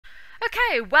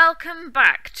Okay, welcome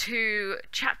back to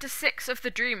Chapter 6 of The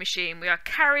Dream Machine. We are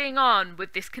carrying on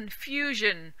with this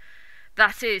confusion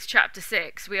that is Chapter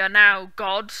 6. We are now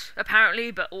God,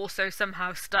 apparently, but also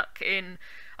somehow stuck in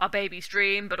our baby's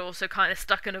dream, but also kind of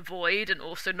stuck in a void and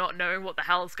also not knowing what the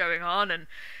hell's going on. And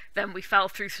then we fell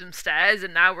through some stairs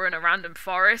and now we're in a random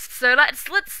forest. So let's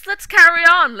carry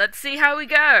on. Let's see how we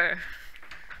go.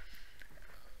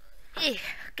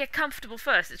 Get comfortable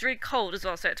first. It's really cold as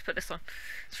well, so I had to put this on.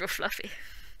 It's real fluffy.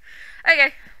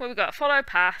 Okay, what we got? Follow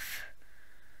path.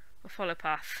 We'll follow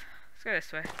path. Let's go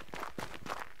this way.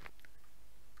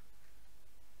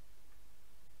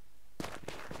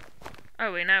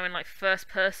 Oh, we're now in like first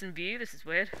person view. This is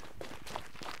weird.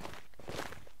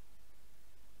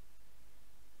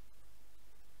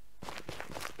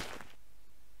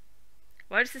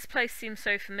 Why does this place seem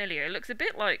so familiar? It looks a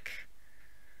bit like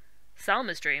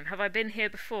Salma's dream. Have I been here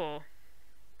before?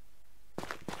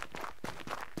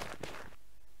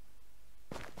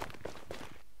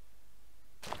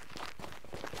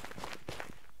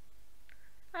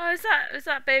 Oh, is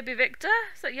that baby Victor?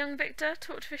 Is that young Victor?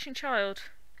 Talk to fishing child.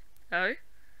 Oh?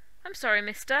 I'm sorry,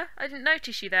 mister. I didn't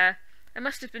notice you there. I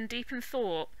must have been deep in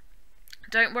thought.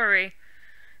 Don't worry.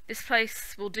 This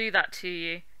place will do that to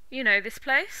you. You know this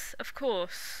place? Of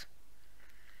course.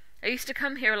 I used to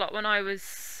come here a lot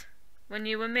when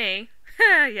you were me?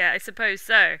 Yeah, I suppose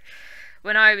so.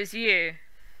 When I was you.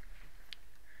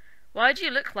 Why do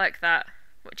you look like that?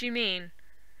 What do you mean?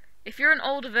 If you're an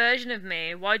older version of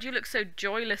me, why do you look so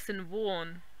joyless and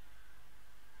worn?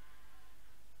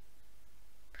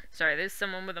 Sorry, there's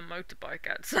someone with a motorbike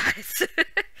outside.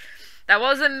 That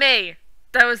wasn't me.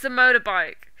 That was the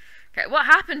motorbike. Okay, what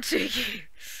happened to you?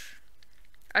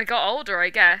 I got older, I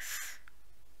guess.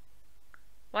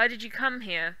 Why did you come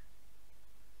here?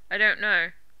 I don't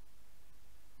know.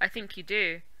 I think you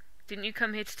do. Didn't you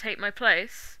come here to take my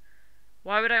place?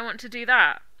 Why would I want to do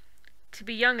that? To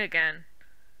be young again.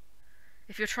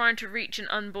 If you're trying to reach an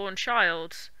unborn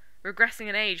child, regressing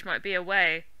in age might be a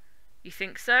way. You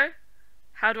think so?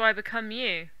 How do I become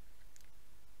you?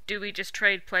 Do we just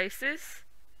trade places?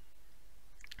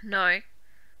 No.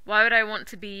 Why would I want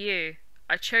to be you?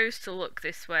 I chose to look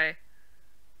this way.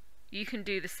 You can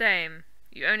do the same.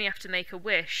 You only have to make a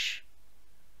wish.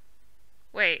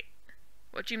 Wait,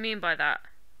 what do you mean by that?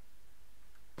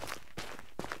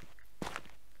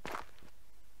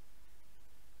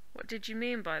 What did you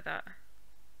mean by that?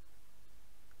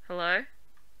 Hello?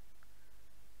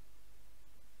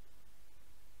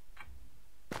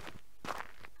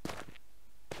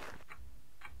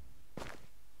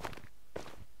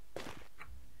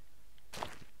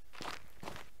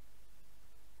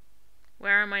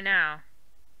 Where am I now?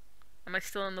 Am I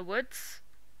still in the woods?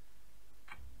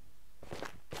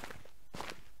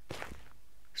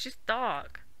 It's just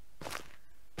dark.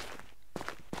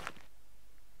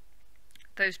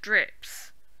 Those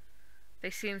drips.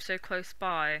 They seem so close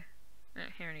by. I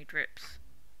don't hear any drips.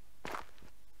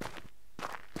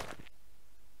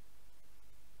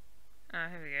 Oh,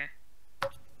 here we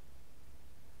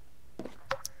go.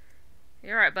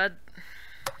 You're right, bud.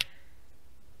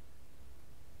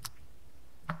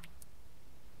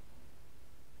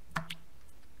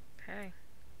 Okay.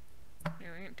 Yeah,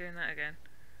 we ain't doing that again.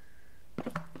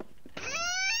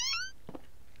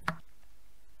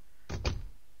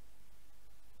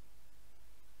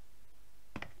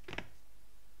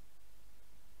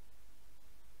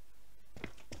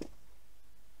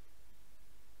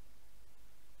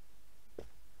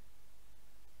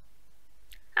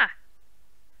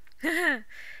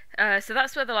 So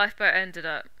that's where the lifeboat ended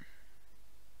up.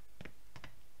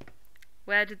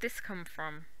 Where did this come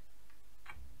from?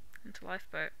 Into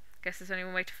lifeboat. Guess there's only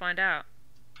one way to find out.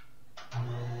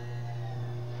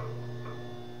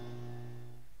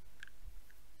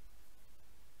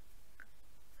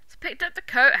 So picked up the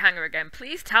coat hanger again.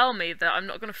 Please tell me that I'm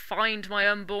not going to find my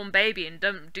unborn baby and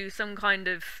don't do some kind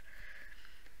of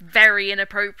very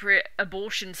inappropriate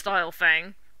abortion style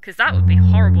thing. Because that would be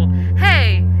horrible.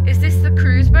 Hey, is this the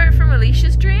cruise boat from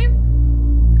Alicia's dream?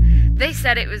 They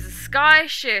said it was a sky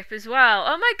ship as well.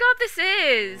 Oh my god, this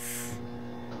is!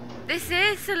 This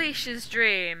is Alicia's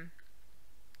dream.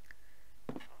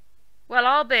 Well,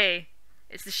 I'll be.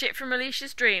 It's the ship from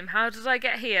Alicia's dream. How did I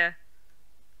get here?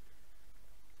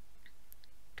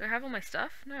 Do I have all my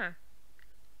stuff? No.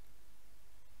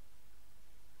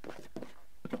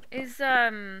 Is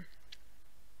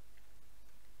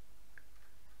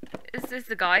this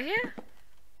the guy here?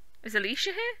 Is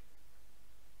Alicia here?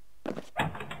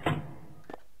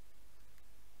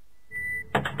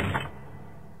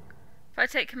 If I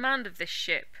take command of this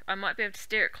ship, I might be able to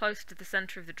steer it closer to the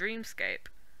centre of the dreamscape.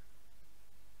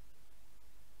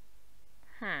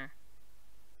 Hmm.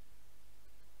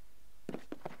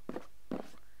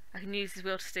 I can use this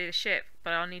wheel to steer the ship,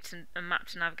 but I'll need a map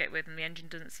to navigate with, and the engine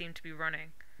doesn't seem to be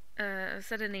running. I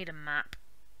said I need a map.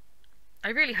 I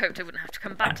really hoped I wouldn't have to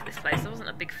come back to this place. I wasn't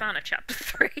a big fan of Chapter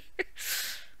 3.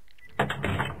 Is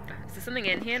there something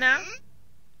in here now?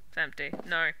 It's empty.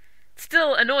 No. It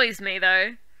still annoys me,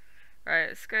 though. Right,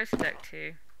 let's go to deck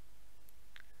 2.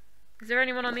 Is there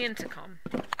anyone on the intercom?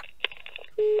 Well,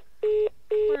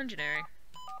 engineering.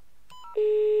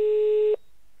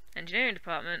 Engineering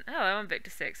department. Hello, I'm Victor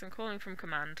 6. I'm calling from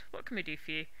command. What can we do for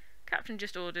you? Captain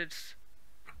just ordered...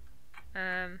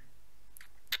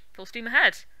 full steam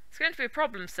ahead. It's going to be a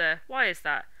problem, sir. Why is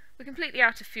that? We're completely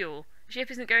out of fuel. The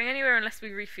ship isn't going anywhere unless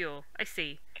we refuel. I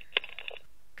see.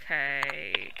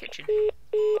 Okay, kitchen.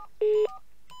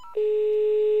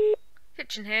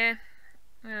 Kitchen here.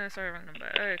 Sorry, wrong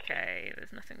number. Okay,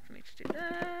 there's nothing for me to do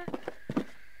there.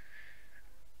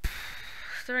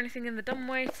 Is there anything in the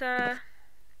dumbwaiter?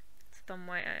 It's a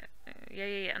dumbwaiter.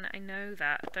 Yeah, and I know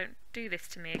that. Don't do this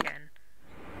to me again.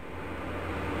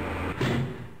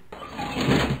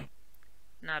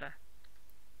 Nada.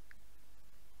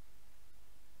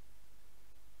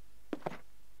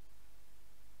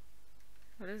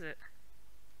 What is it?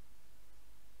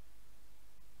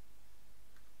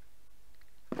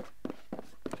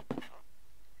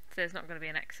 So there's not going to be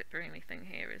an exit or anything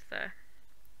here, is there?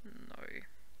 No.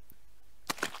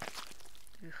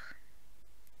 Ugh.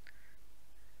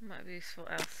 Might be useful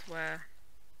elsewhere.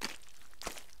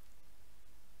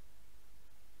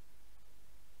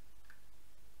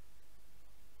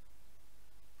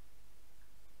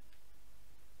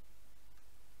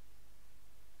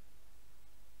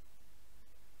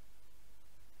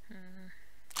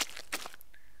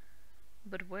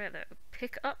 But where though?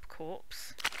 Pick up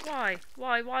corpse? Why?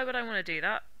 Why would I want to do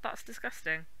that? That's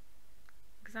disgusting.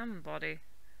 Examine body.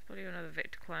 Body of another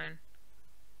Victor clone.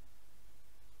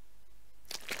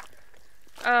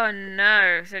 Oh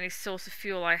no, it's the only source of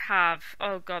fuel I have.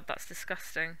 Oh god, that's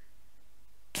disgusting.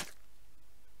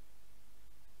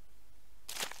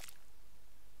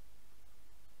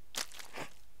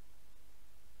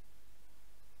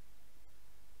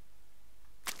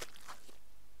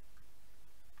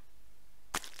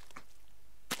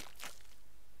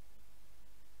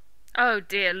 Oh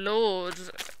dear lord.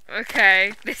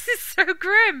 Okay, this is so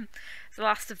grim. It's the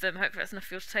last of them. Hopefully that's enough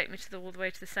fuel to take me all the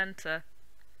way to the centre.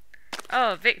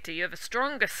 Oh, Victor, you have a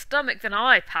stronger stomach than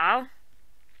I, pal.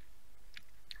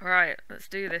 Right, let's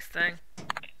do this thing.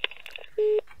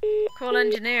 Call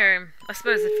engineering. I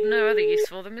suppose there's no other use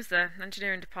for them, is there?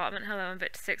 Engineering department. Hello, I'm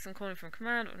Victor 6. I'm calling from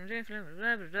command. What I'm doing? Blah,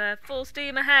 blah, blah, blah. Full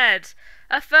steam ahead.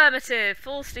 Affirmative.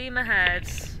 Full steam ahead.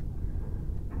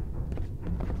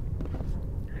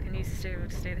 I can use the steering wheel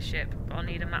to steer the ship, but I'll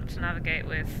need a map to navigate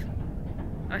with.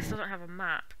 I still don't have a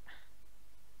map.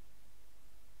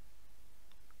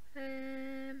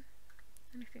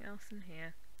 Anything else in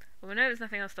here? Well, we know there's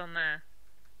nothing else down there.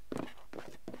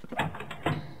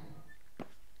 I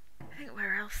think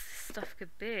where else this stuff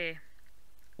could be.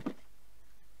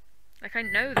 Like, I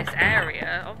know this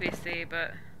area, obviously,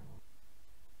 but...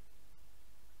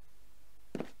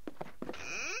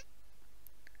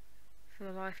 For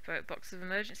the lifeboat, box of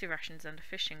emergency rations and a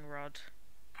fishing rod.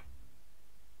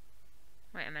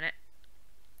 Wait a minute.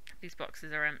 These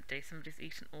boxes are empty. Somebody's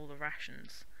eaten all the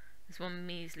rations. There's some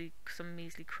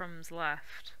measly crumbs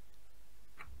left.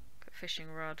 Got a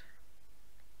fishing rod.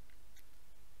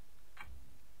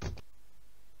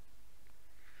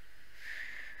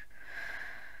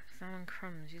 Salmon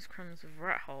crumbs. Use crumbs with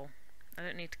rat hole. I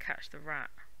don't need to catch the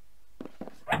rat.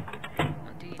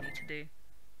 What do you need to do?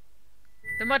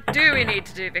 Then what do we need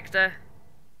to do, Victor?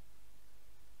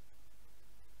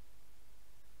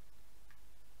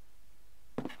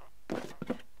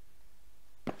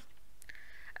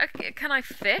 Okay, can I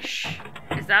fish?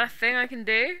 Is that a thing I can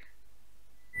do?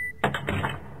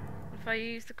 If I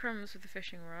use the crumbs with the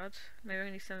fishing rod, maybe I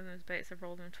can use some of them as baits. I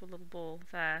roll them into a little ball.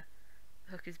 There.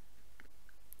 The hook is...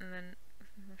 And then...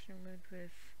 Washing mode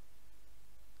with...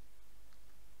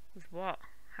 With what?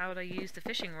 How would I use the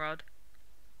fishing rod?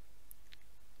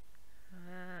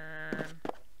 I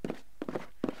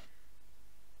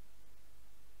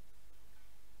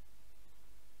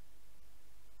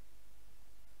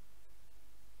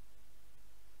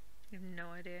have no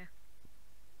idea.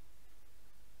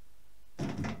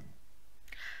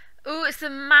 Ooh, it's the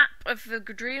map of the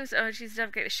dreams. Oh, she's to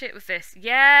navigate the shit with this.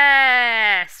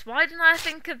 Yes! Why didn't I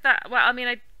think of that? Well, I mean,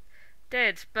 I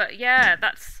did, but yeah,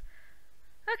 that's...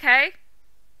 Okay.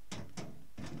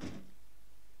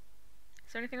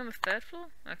 Is there anything on the third floor?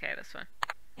 Okay, that's fine.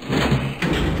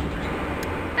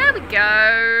 There we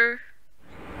go!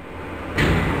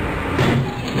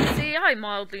 I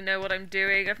mildly know what I'm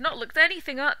doing. I've not looked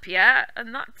anything up yet,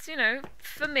 and that's, you know,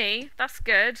 for me, that's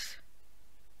good.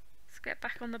 Let's get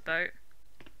back on the boat.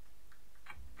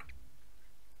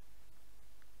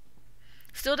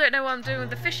 Still don't know what I'm doing with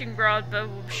the fishing rod, but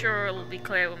I'm sure it'll be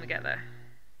clear when we get there.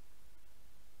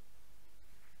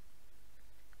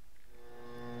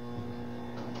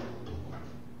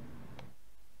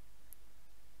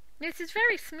 This is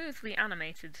very smoothly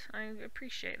animated. I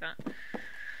appreciate that.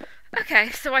 Okay,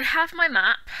 so I have my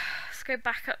map. Let's go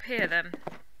back up here then.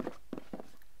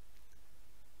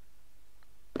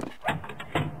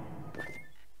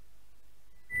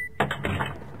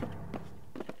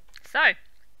 So,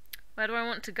 where do I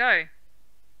want to go?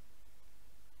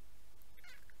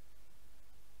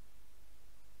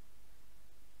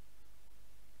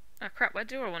 Oh crap, where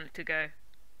do I want it to go?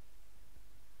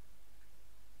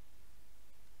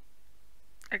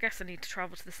 I guess I need to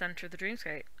travel to the centre of the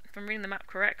dreamscape. If I'm reading the map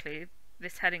correctly,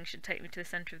 this heading should take me to the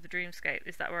centre of the dreamscape.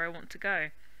 Is that where I want to go?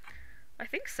 I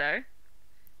think so.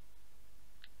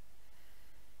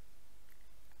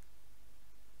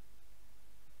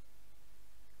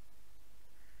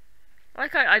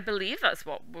 Like, I believe that's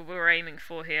what we're aiming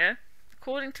for here.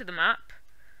 According to the map,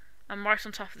 I'm right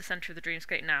on top of the centre of the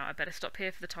dreamscape now. I better stop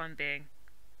here for the time being.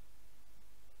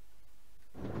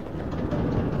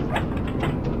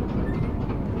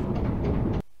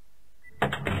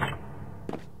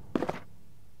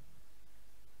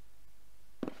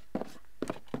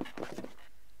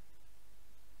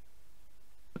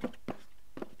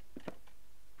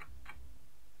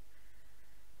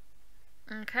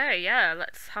 Okay, yeah,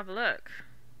 let's have a look.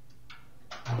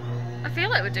 I feel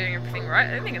like we're doing everything right.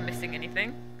 I don't think I'm missing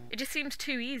anything. It just seems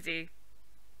too easy.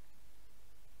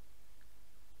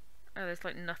 Oh, there's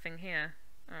like nothing here.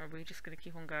 Are we just gonna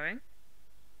keep on going?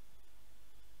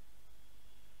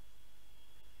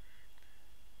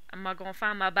 Am I gonna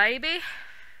find my baby?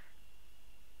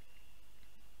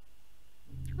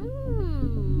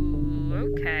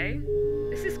 Ooh, okay.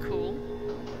 This is cool.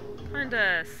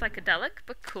 Kinda psychedelic,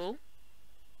 but cool.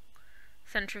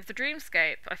 Centre of the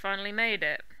dreamscape. I finally made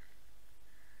it.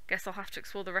 Guess I'll have to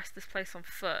explore the rest of this place on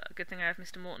foot. Good thing I have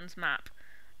Mr. Morton's map.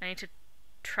 I need to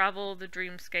travel the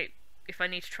dreamscape if I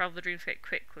need to travel the dreamscape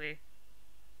quickly.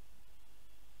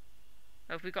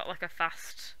 Oh, have we got like a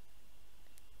fast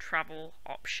travel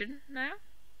option now?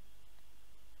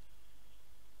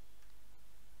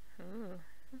 Ooh,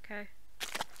 okay.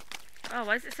 Oh,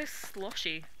 why is it so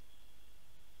sloshy?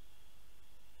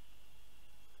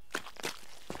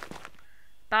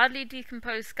 Badly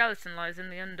decomposed skeleton lies in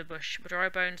the underbush, but dry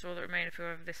bones are all that remain of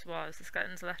whoever this was. The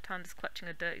skeleton's left hand is clutching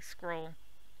a dirty scroll.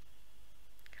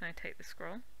 Can I take the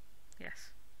scroll?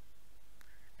 Yes.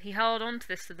 He held on to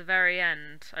this to the very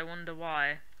end. I wonder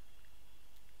why.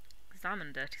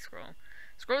 Examine dirty scroll.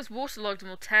 Scroll is waterlogged and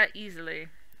will tear easily.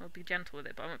 I'll be gentle with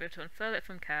it, but I won't be able to unfurl it if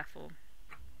I'm careful.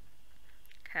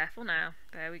 Careful now.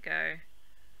 There we go.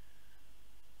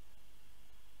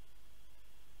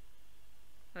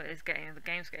 Oh, the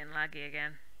game's getting laggy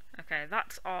again. Okay,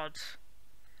 that's odd.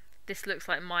 This looks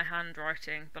like my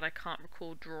handwriting, but I can't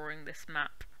recall drawing this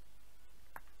map.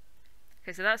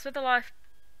 Okay, so that's where the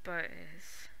lifeboat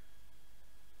is.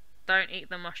 Don't eat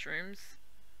the mushrooms.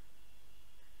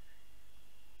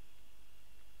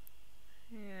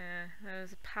 Yeah,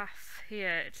 there's a path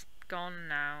here. It's gone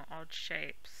now. Odd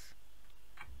shapes.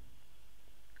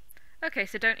 Okay,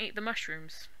 so don't eat the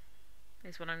mushrooms,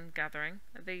 is what I'm gathering.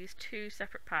 Are these two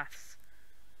separate paths?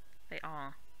 They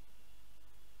are.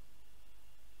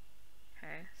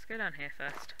 Okay, let's go down here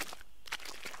first.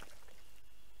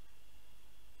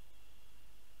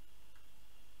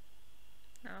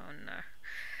 Oh no.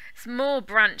 It's more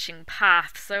branching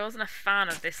paths, so I wasn't a fan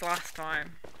of this last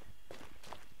time.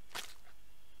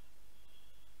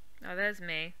 Oh, there's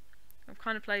me. What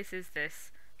kind of place is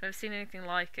this? I've never seen anything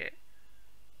like it.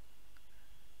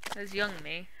 There's young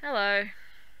me. Hello.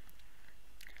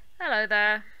 Hello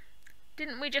there.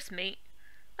 Didn't we just meet?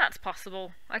 That's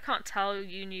possible. I can't tell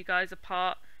you new guys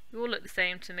apart. You all look the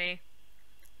same to me.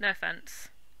 No offense.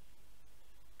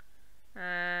 What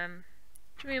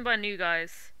do you mean by new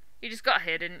guys? You just got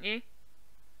here, didn't you?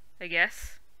 I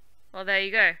guess. Well, there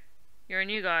you go. You're a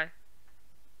new guy.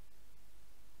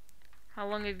 How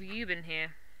long have you been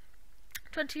here?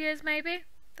 20 years, maybe?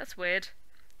 That's weird.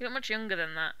 You look much younger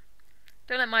than that.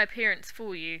 Don't let my appearance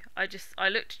fool you. I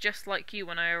looked just like you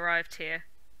when I arrived here.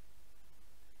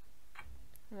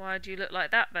 Why do you look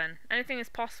like that then? Anything is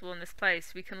possible in this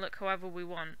place. We can look however we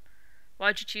want.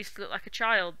 Why'd you choose to look like a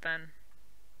child then?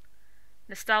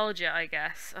 Nostalgia, I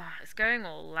guess. Oh, it's going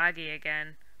all laggy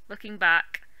again. Looking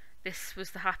back, this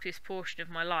was the happiest portion of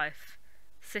my life.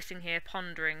 sitting here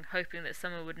pondering, hoping that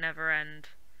summer would never end.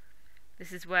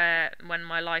 This is when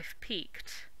my life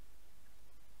peaked.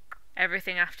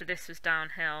 Everything after this was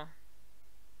downhill.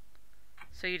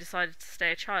 So you decided to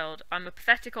stay a child. I'm a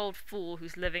pathetic old fool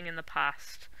who's living in the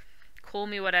past. Call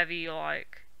me whatever you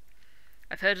like.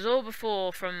 I've heard it all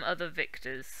before from other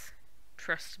victors.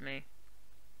 Trust me.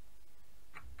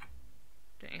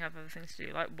 Don't you have other things to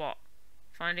do? Like what?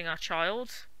 Finding our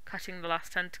child? Cutting the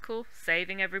last tentacle?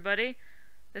 Saving everybody?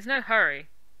 There's no hurry.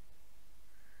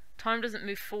 Time doesn't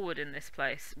move forward in this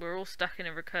place. We're all stuck in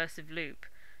a recursive loop,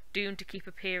 doomed to keep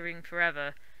appearing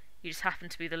forever. You just happen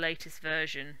to be the latest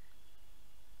version.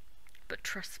 But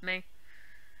trust me,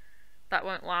 that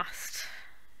won't last.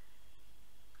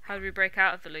 How do we break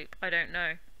out of the loop? I don't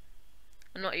know.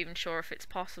 I'm not even sure if it's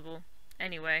possible.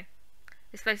 Anyway,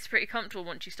 this place is pretty comfortable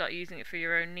once you start using it for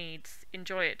your own needs.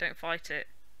 Enjoy it, don't fight it.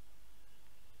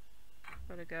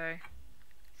 Gotta go.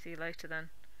 See you later then.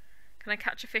 Can I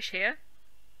catch a fish here?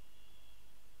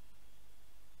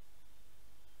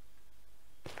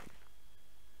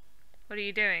 What are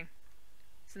you doing?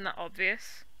 Isn't that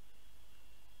obvious?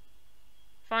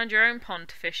 Find your own pond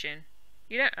to fish in.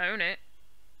 You don't own it.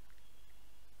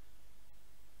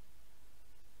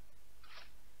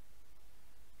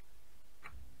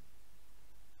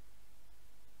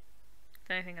 Is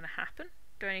anything going to happen?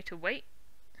 Do I need to wait?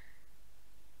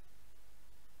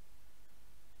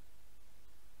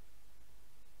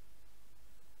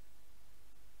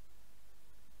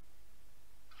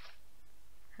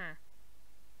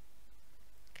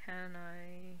 Can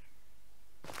I...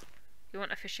 You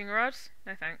want a fishing rod?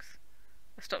 No thanks.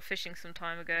 I stopped fishing some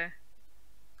time ago.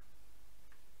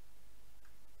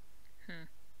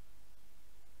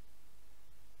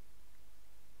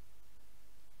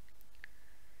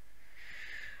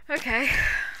 Okay.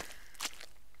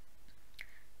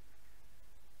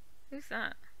 Who's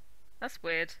that? That's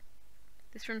weird.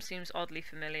 This room seems oddly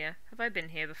familiar. Have I been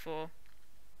here before?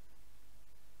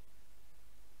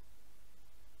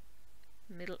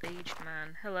 Middle-aged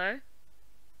man. Hello?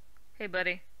 Hey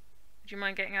buddy. Would you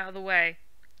mind getting out of the way?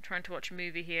 I'm trying to watch a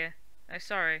movie here. Oh,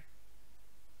 sorry.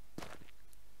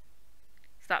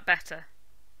 Is that better?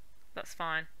 That's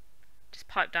fine. Just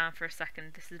pipe down for a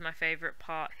second. This is my favourite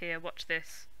part. Here, watch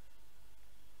this.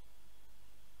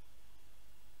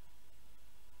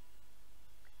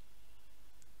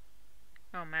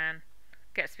 Oh man.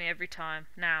 Gets me every time.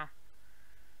 Now.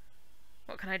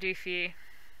 What can I do for you?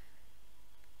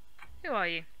 Who are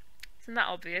you? Isn't that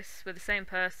obvious? We're the same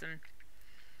person.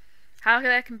 How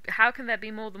can there be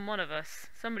more than one of us?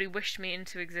 Somebody wished me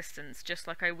into existence, just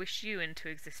like I wished you into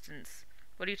existence.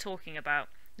 What are you talking about?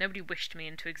 Nobody wished me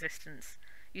into existence.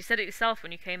 You said it yourself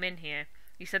when you came in here.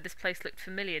 You said this place looked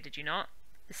familiar, did you not?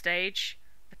 The stage?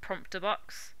 The prompter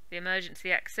box? The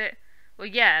emergency exit? Well,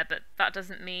 yeah, but that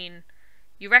doesn't mean...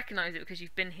 You recognise it because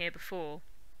you've been here before.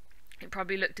 It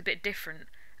probably looked a bit different,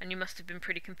 and you must have been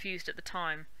pretty confused at the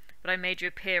time. But I made you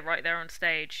appear right there on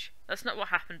stage. That's not what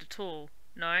happened at all,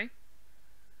 no?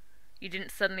 You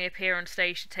didn't suddenly appear on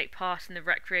stage to take part in the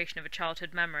recreation of a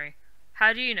childhood memory.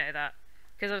 How do you know that?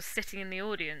 Because I was sitting in the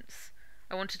audience.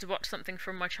 I wanted to watch something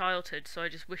from my childhood, so I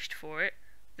just wished for it.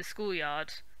 The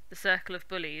schoolyard, the circle of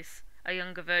bullies, a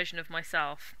younger version of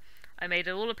myself. I made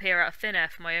it all appear out of thin air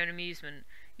for my own amusement.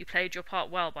 You played your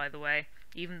part well, by the way,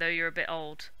 even though you're a bit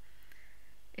old.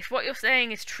 If what you're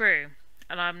saying is true,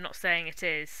 and I'm not saying it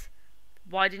is,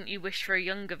 why didn't you wish for a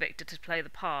younger Victor to play the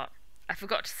part? I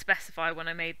forgot to specify when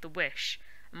I made the wish.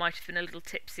 I might have been a little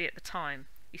tipsy at the time.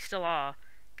 You still are.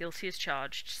 Guilty as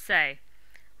charged. Say,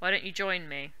 why don't you join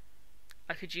me?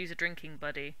 I could use a drinking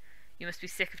buddy. You must be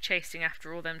sick of chasing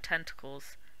after all them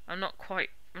tentacles. I'm not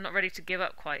ready to give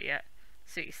up quite yet.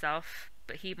 Suit yourself,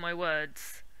 but heed my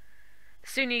words. The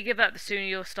sooner you give up, the sooner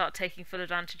you'll start taking full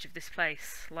advantage of this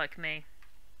place, like me.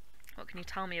 What can you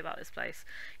tell me about this place?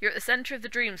 You're at the centre of the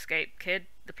dreamscape, kid.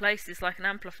 The place is like an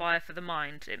amplifier for the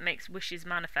mind. It makes wishes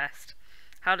manifest.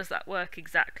 How does that work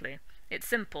exactly? It's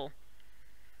simple.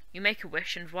 You make a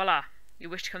wish and voila, your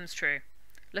wish comes true.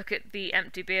 Look at the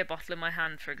empty beer bottle in my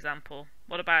hand, for example.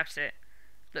 What about it?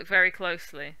 Look very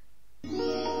closely.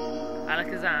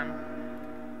 Alakazam.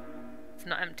 It's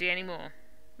not empty anymore.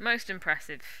 Most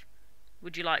impressive.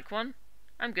 Would you like one?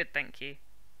 I'm good, thank you.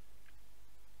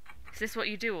 Is this what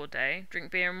you do all day?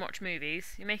 Drink beer and watch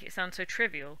movies? You make it sound so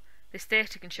trivial. This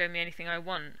theatre can show me anything I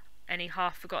want, any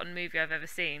half-forgotten movie I've ever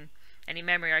seen, any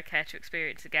memory I care to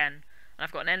experience again, and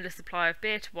I've got an endless supply of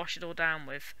beer to wash it all down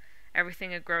with.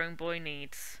 Everything a growing boy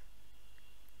needs.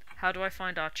 How do I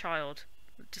find our child?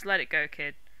 Just let it go,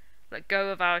 kid. Let go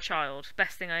of our child.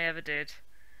 Best thing I ever did.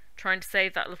 Trying to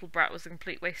save that little brat was a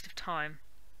complete waste of time.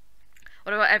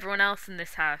 What about everyone else in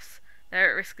this house? They're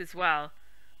at risk as well.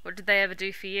 What did they ever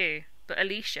do for you? But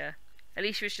Alicia.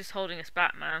 Alicia was just holding us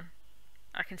back, man.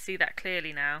 I can see that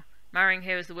clearly now. Marrying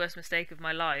her was the worst mistake of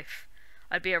my life.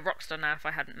 I'd be a rock star now if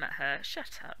I hadn't met her.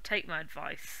 Shut up. Take my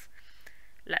advice.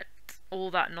 Let all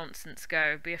that nonsense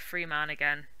go. Be a free man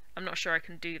again. I'm not sure I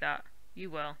can do that. You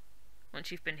will.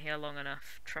 Once you've been here long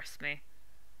enough. Trust me.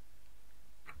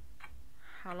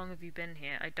 How long have you been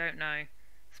here? I don't know.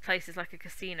 This place is like a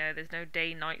casino. There's no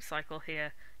day-night cycle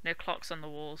here. No clocks on the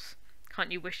walls.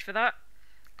 Can't you wish for that?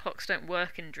 Clocks don't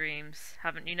work in dreams.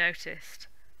 Haven't you noticed?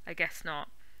 I guess not.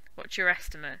 What's your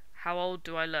estimate? How old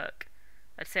do I look?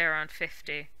 I'd say around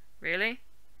 50. Really?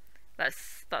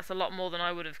 That's a lot more than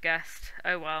I would have guessed.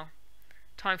 Oh well.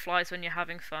 Time flies when you're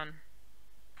having fun.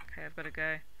 Okay, I've got to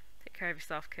go. Take care of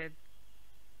yourself, kid.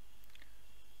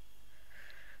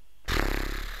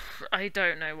 I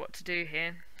don't know what to do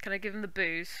here. Can I give him the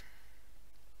booze?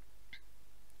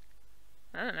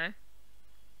 I don't know.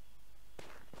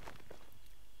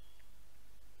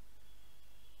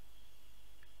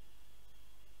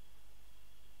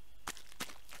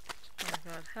 Oh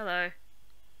my god, hello.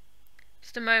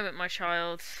 Just a moment, my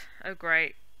child. Oh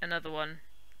great, another one.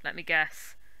 Let me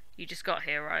guess. You just got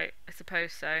here, right? I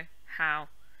suppose so. How?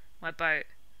 My boat.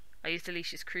 I used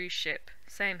Alicia's cruise ship.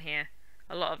 Same here.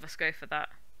 A lot of us go for that.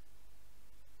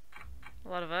 A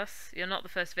lot of us. You're not the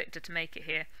first victor to make it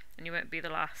here, and you won't be the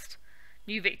last.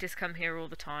 New victors come here all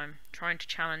the time, trying to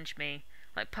challenge me,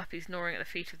 like puppies gnawing at the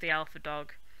feet of the alpha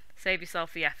dog. Save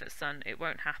yourself the effort, son. It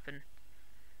won't happen.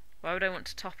 Why would I want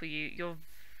to topple you?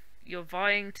 You're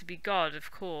vying to be God,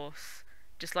 of course,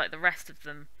 just like the rest of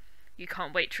them. You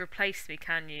can't wait to replace me,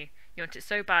 can you? You want it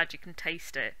so bad you can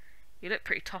taste it. You look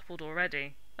pretty toppled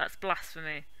already. That's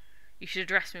blasphemy. You should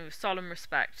address me with solemn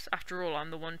respect. After all, I'm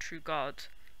the one true God.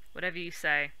 Whatever you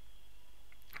say.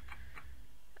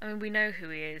 I mean, we know who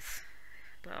he is.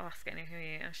 But ask any who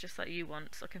he is. It's just like you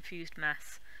once, a confused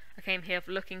mess. I came here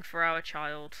looking for our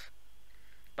child.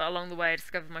 But along the way I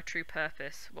discovered my true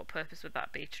purpose. What purpose would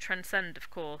that be? To transcend, of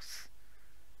course.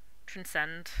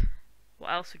 Transcend?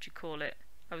 What else would you call it?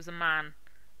 I was a man,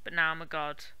 but now I'm a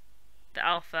god. The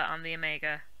Alpha and the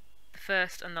Omega. The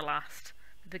first and the last.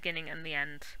 The beginning and the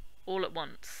end. All at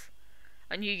once.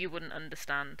 I knew you wouldn't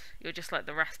understand. You're just like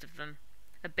the rest of them.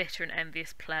 A bitter and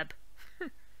envious pleb.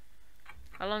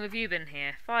 How long have you been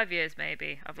here? 5 years,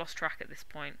 maybe. I've lost track at this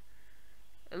point.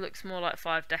 It looks more like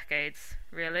 5 decades.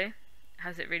 Really?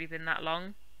 Has it really been that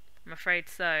long? I'm afraid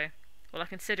so. Well, I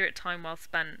consider it time well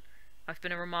spent. I've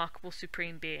been a remarkable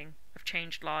supreme being. I've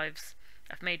changed lives.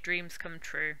 I've made dreams come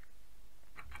true.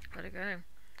 Let it go.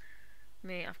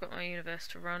 Me, I've got my universe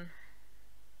to run.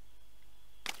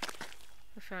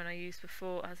 The phone I used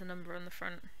before has a number on the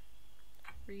front.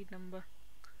 Read number.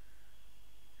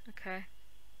 Okay.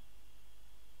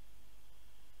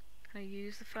 Can I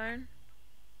use the phone?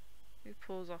 Who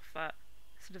pulls off that?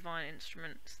 It's a divine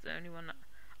instrument. It's the only one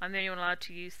I'm the only one allowed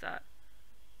to use that.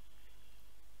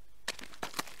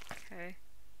 Okay.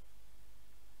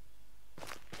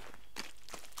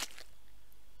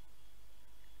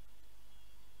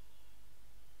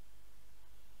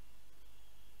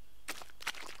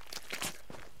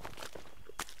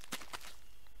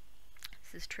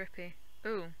 This is trippy.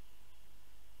 Ooh.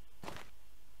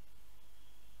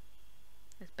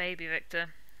 There's baby Victor.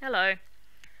 Hello.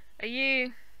 Are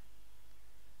you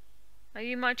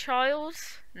my child?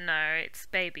 No, it's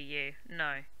baby you.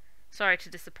 No. Sorry to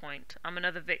disappoint. I'm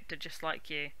another Victor just like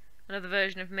you. Another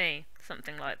version of me.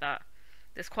 Something like that.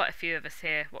 There's quite a few of us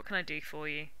here. What can I do for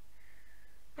you?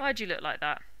 Why do you look like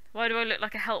that? Why do I look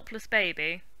like a helpless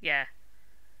baby? Yeah.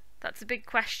 That's a big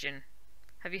question.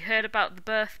 Have you heard about the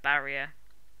birth barrier?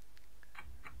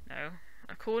 No.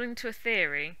 According to a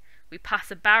theory, we pass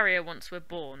a barrier once we're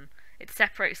born. It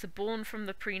separates the born from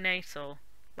the prenatal,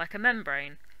 like a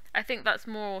membrane. I think there's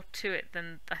more to it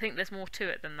than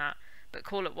that, but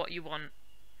call it what you want.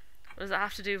 What does that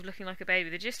have to do with looking like a baby?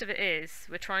 The gist of it is,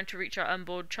 we're trying to reach our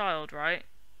unborn child, right?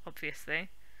 Obviously.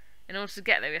 In order to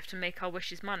get there, we have to make our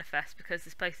wishes manifest, because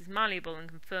this place is malleable and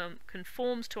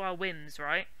conforms to our whims,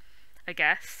 right? I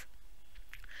guess.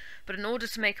 But in order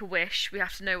to make a wish, we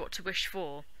have to know what to wish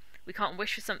for. We can't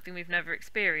wish for something we've never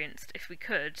experienced. If we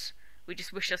could, we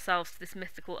just wish ourselves to this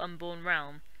mythical unborn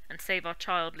realm, and save our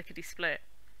child lickety-split.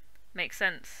 Makes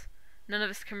sense. None of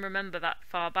us can remember that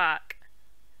far back.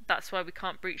 That's why we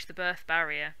can't breach the birth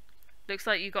barrier. Looks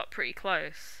like you got pretty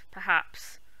close.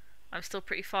 Perhaps. I'm still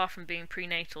pretty far from being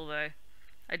prenatal, though.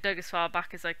 I dug as far back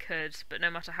as I could, but no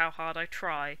matter how hard I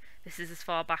try, this is as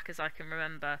far back as I can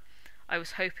remember. I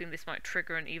was hoping this might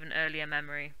trigger an even earlier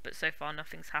memory, but so far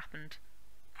nothing's happened.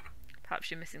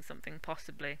 Perhaps you're missing something,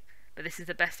 possibly. But this is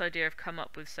the best idea I've come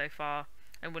up with so far.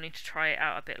 I'm willing to try it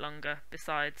out a bit longer.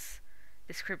 Besides,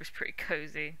 this crib is pretty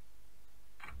cozy.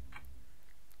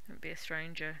 Don't be a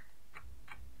stranger.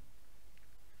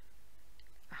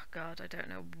 Oh god, I don't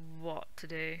know what to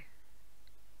do.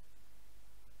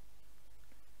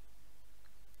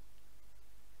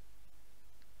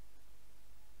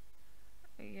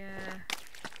 Yeah.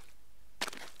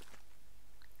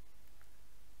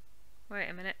 Wait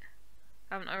a minute.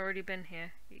 Haven't I already been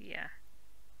here? Yeah.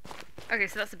 Okay,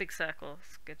 so that's a big circle.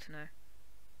 It's good to know.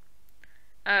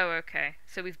 Oh, okay.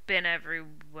 So we've been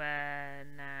everywhere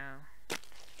now.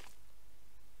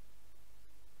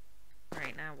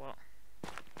 Right, now what?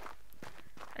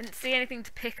 I didn't see anything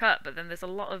to pick up, but then there's a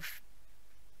lot of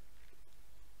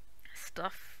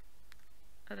stuff.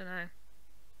 I don't know.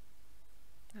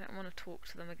 I don't want to talk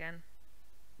to them again.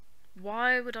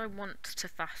 Why would I want to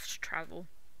fast travel?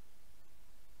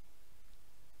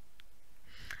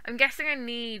 I'm guessing I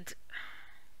need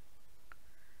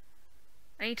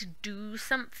to do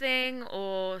something,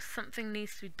 or something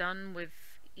needs to be done with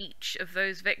each of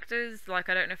those victors. Like,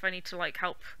 I don't know if I need to, like,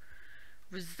 help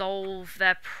resolve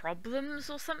their problems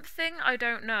or something. I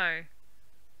don't know.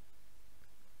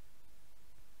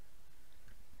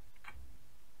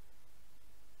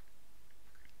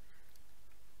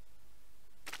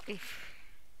 Okay.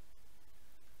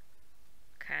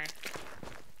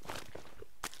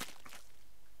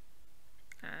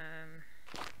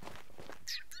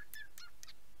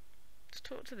 Let's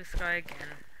talk to this guy again.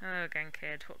 Hello again,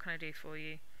 kid. What can I do for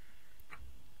you?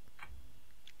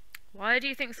 Why do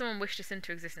you think someone wished us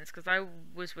into existence? Because I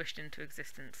was wished into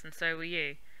existence, and so were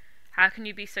you. How can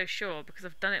you be so sure? Because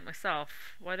I've done it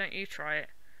myself. Why don't you try it?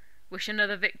 Wish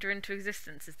another victor into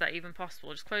existence. Is that even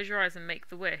possible? Just close your eyes and make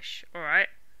the wish. Alright.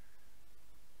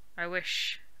 I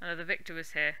wish another victor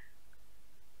was here.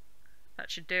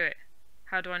 That should do it.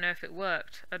 How do I know if it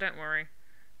worked? Oh, don't worry.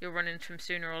 You'll run into him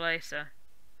sooner or later.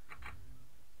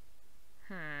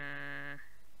 Can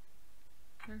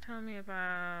you tell me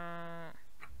about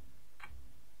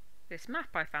this map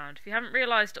I found? If you haven't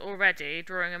realised already,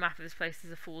 drawing a map of this place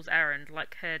is a fool's errand,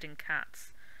 like herding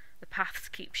cats. The paths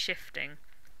keep shifting.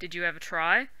 Did you ever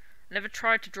try? I never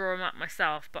tried to draw a map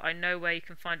myself, but I know where you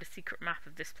can find a secret map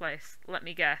of this place. Let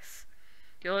me guess.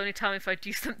 You'll only tell me if I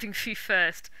do something for you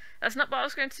first. That's not what I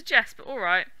was going to suggest, but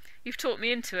alright. You've talked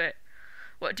me into it.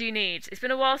 What do you need? It's been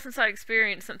a while since I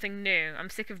experienced something new. I'm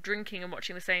sick of drinking and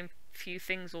watching the same few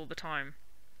things all the time.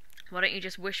 Why don't you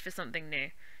just wish for something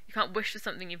new? You can't wish for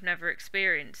something you've never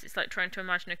experienced. It's like trying to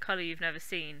imagine a colour you've never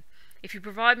seen. If you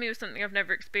provide me with something I've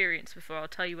never experienced before, I'll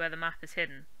tell you where the map is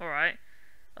hidden. Alright?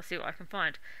 I'll see what I can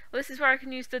find. Well, this is where I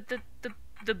can use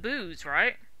the booze,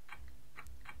 right?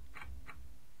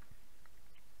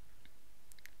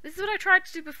 This is what I tried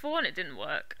to do before and it didn't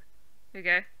work. Here you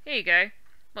go. Here you go.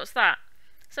 What's that?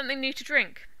 Something new to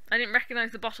drink. I didn't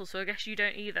recognise the bottle, so I guess you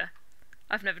don't either.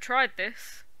 I've never tried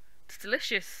this. It's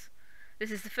delicious.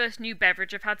 This is the first new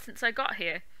beverage I've had since I got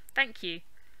here. Thank you.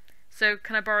 So,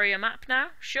 can I borrow your map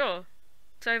now? Sure.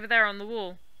 It's over there on the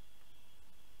wall.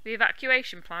 The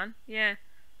evacuation plan? Yeah.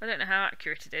 I don't know how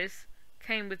accurate it is.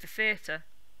 Came with the theatre.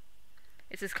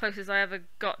 It's as close as I ever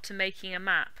got to making a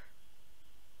map.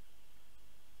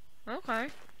 Okay.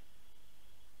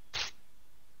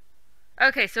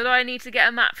 Okay, so do I need to get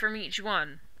a map from each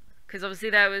one? Because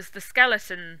obviously there was the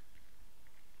skeleton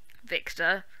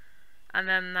victor, and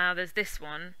then now there's this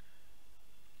one.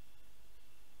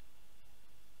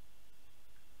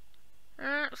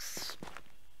 Let's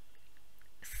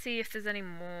see if there's any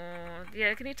more.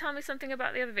 Yeah, can you tell me something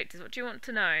about the other victors? What do you want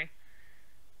to know?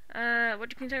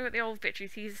 What can you tell me about the old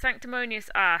victors? He's a sanctimonious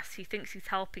ass. He thinks he's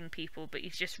helping people, but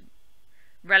he's just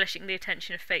relishing the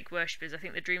attention of fake worshippers. I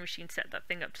think the Dream Machine set that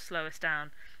thing up to slow us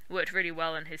down. It worked really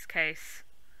well in his case.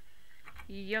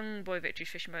 Young boy Victory's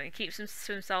fishing boat. He keeps him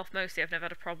to himself mostly. I've never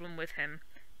had a problem with him,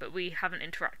 but we haven't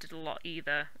interacted a lot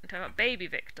either. I'm talking about baby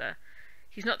Victor.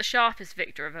 He's not the sharpest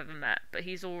Victor I've ever met, but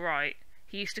he's alright.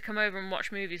 He used to come over and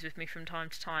watch movies with me from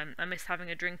time to time. I miss having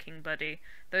a drinking buddy.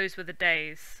 Those were the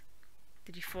days.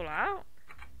 Did you fall out?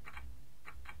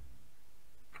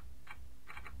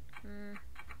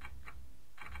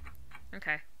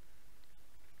 Okay.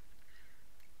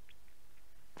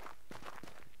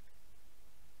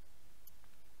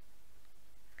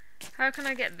 How can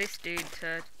I get this dude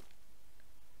to...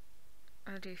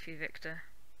 I'll do for you, Victor.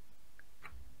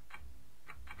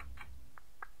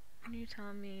 Can you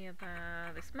tell me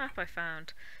about this map I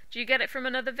found? Do you get it from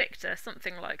another Victor?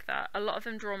 Something like that. A lot of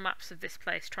them draw maps of this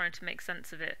place trying to make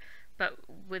sense of it, but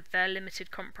with their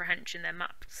limited comprehension their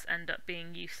maps end up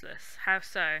being useless. How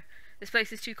so? This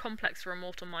place is too complex for a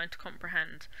mortal mind to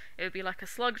comprehend. It would be like a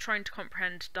slug trying to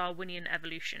comprehend Darwinian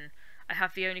evolution. I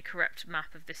have the only correct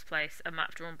map of this place, a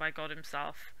map drawn by God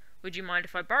himself. Would you mind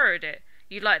if I borrowed it?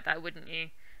 You'd like that, wouldn't you?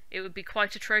 It would be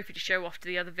quite a trophy to show off to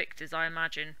the other victors, I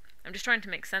imagine. I'm just trying to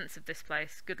make sense of this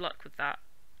place. Good luck with that.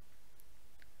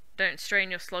 Don't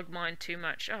strain your slug mind too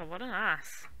much. Oh, what an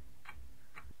ass.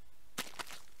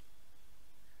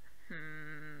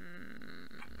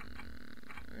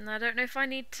 I don't know if I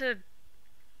need to...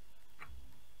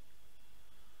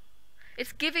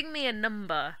 It's giving me a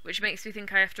number, which makes me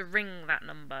think I have to ring that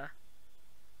number.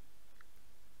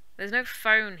 There's no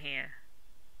phone here.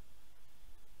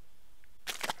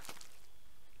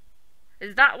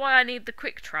 Is that why I need the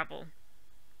quick travel?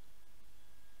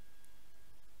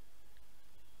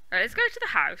 Right, let's go to the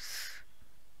house.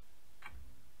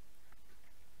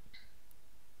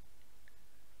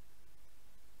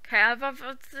 Okay,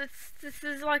 this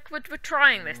is like, we're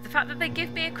trying this. The fact that they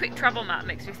give me a quick travel map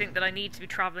makes me think that I need to be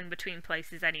travelling between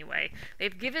places anyway.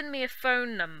 They've given me a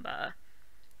phone number,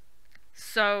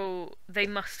 so they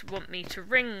must want me to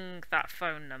ring that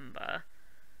phone number.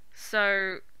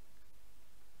 So,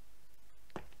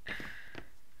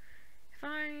 if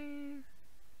I...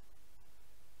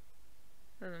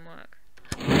 Doesn't work.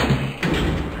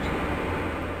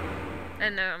 I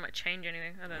don't know, I might change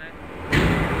anything, I don't know.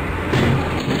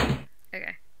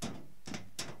 Okay.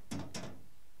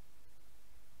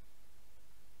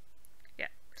 Yeah,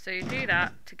 so you do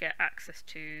that to get access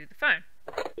to the phone.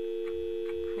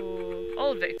 Call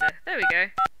old Victor. There we go.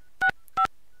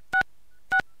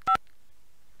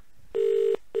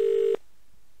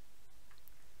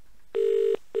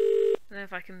 I don't know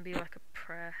if I can be like a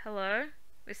prayer. Hello,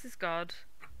 this is God.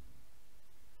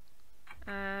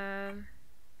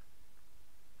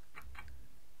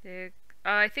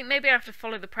 I think maybe I have to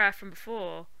follow the prayer from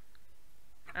before.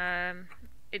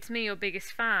 It's me, your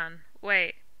biggest fan.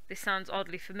 Wait, this sounds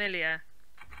oddly familiar.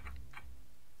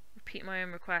 Repeat my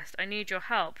own request. I need your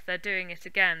help. They're doing it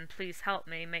again. Please help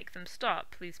me. Make them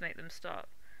stop. Please make them stop.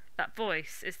 That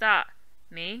voice, is that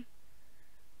me?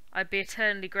 I'd be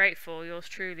eternally grateful. Yours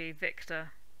truly,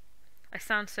 Victor. I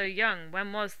sound so young.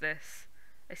 When was this?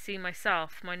 I see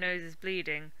myself. My nose is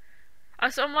bleeding. Oh,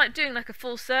 so I'm like doing like a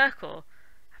full circle.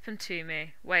 Happened to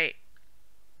me. Wait.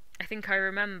 I think I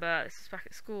remember. This was back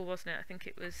at school, wasn't it? I think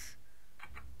it was...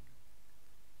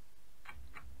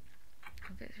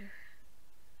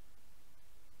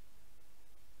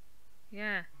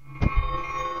 Yeah. Does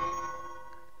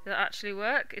that actually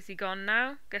work? Is he gone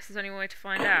now? Guess there's only one way to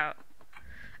find out.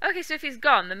 Okay, so if he's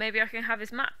gone, then maybe I can have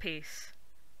his map piece.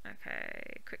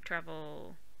 Okay, quick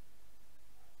travel.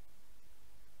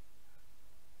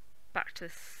 Back to the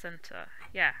centre.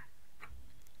 Yeah.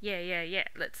 Yeah.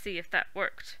 Let's see if that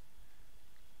worked.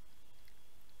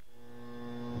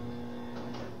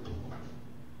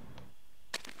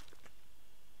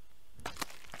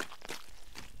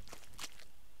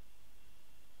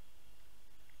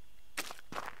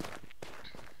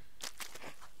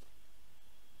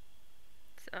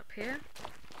 Is it up here?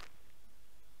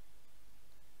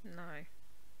 No.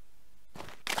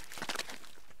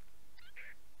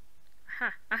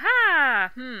 Aha!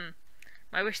 Aha!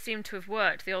 My wish seemed to have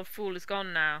worked. The old fool is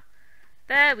gone now.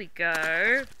 There we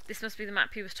go. This must be the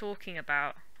map he was talking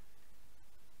about.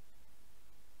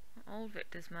 Old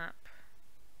Victor's map.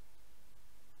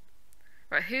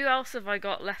 Right, who else have I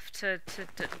got left to...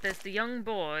 There's the young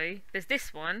boy. There's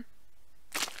this one.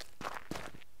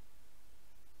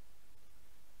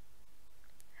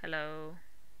 Hello.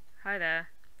 Hi there.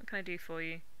 What can I do for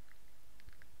you?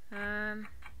 Do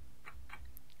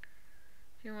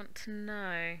you want to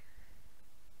know?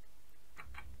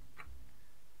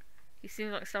 He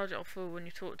seems like a nostalgic old fool when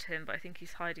you talk to him, but I think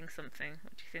he's hiding something.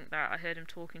 What do you think that? I heard him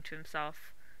talking to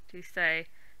himself. Do you say?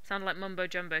 Sounded like mumbo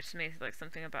jumbo to me. It's like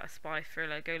something about a spy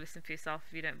thriller. Go listen for yourself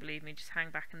if you don't believe me. Just hang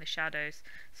back in the shadows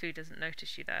so he doesn't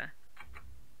notice you there.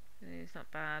 He's not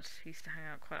bad. He used to hang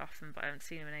out quite often, but I haven't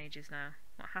seen him in ages now.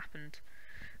 What happened?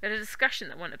 We had a discussion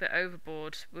that went a bit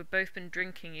overboard. We've both been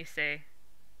drinking, you see.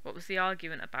 What was the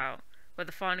argument about?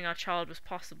 Whether finding our child was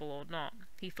possible or not.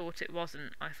 He thought it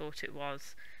wasn't. I thought it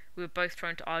was. We were both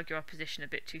trying to argue our position a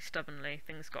bit too stubbornly.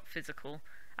 Things got physical.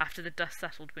 After the dust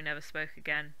settled, we never spoke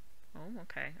again. Oh,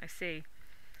 okay. I see.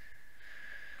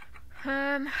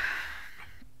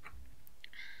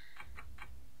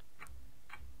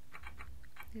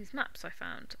 These maps I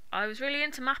found. I was really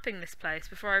into mapping this place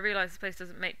before I realised this place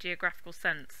doesn't make geographical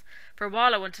sense. For a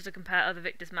while I wanted to compare other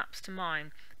victors' maps to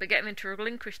mine, but getting them to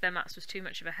relinquish their maps was too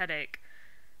much of a headache.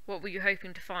 What were you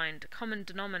hoping to find? Common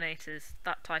denominators,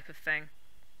 that type of thing.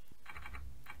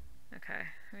 Okay,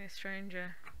 a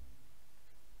stranger.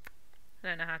 I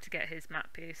don't know how to get his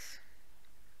map piece.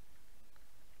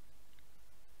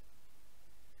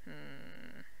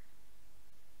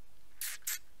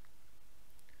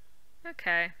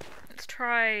 Okay, let's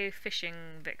try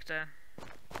fishing Victor.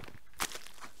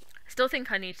 I still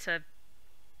think I need to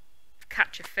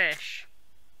catch a fish.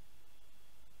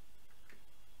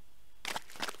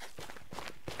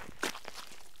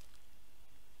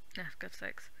 Ah, for God's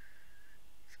sakes.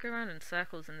 Let's go around in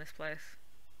circles in this place.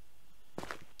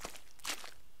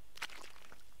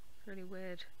 It's really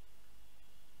weird.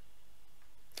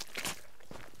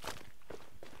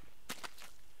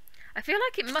 I feel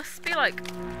like it must be like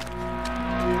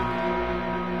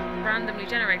randomly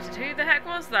generated. Who the heck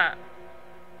was that?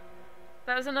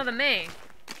 That was another me.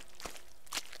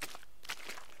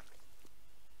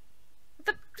 What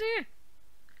the?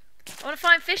 I want to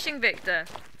find Fishing Victor.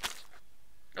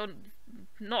 Or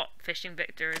not Fishing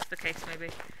Victor, is the case maybe.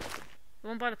 The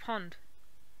one by the pond.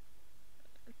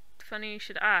 Funny you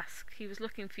should ask. He was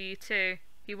looking for you too.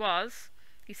 He was.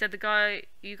 He said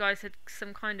you guys had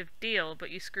some kind of deal, but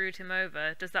you screwed him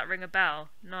over. Does that ring a bell?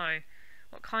 No.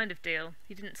 What kind of deal?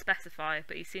 He didn't specify,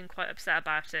 but he seemed quite upset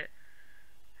about it.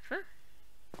 Huh?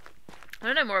 I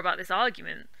don't know more about this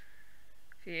argument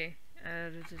for you.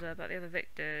 About the other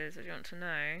victors, what do you want to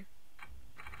know?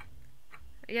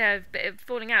 Yeah,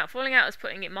 falling out. Falling out is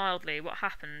putting it mildly. What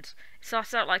happened? It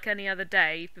started out like any other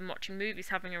day. You've been watching movies,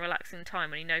 having a relaxing time,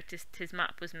 when he noticed his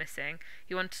map was missing.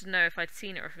 He wanted to know if I'd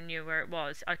seen it or if I knew where it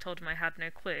was. I told him I had no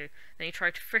clue. Then he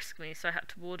tried to frisk me, so I had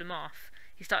to ward him off.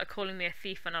 He started calling me a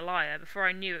thief and a liar. Before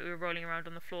I knew it, we were rolling around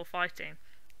on the floor fighting.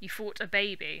 You fought a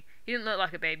baby. He didn't look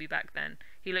like a baby back then.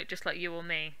 He looked just like you or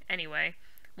me. Anyway,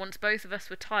 once both of us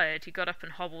were tired, he got up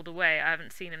and hobbled away. I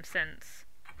haven't seen him since.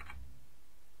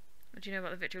 What do you know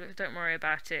about the victory? Don't worry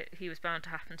about it. He was bound to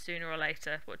happen sooner or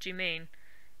later. What do you mean?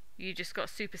 You just got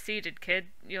superseded, kid.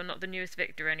 You're not the newest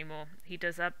victor anymore.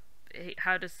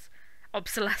 How does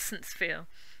obsolescence feel?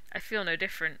 I feel no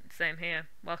different. Same here.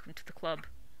 Welcome to the club.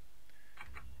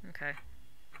 Okay.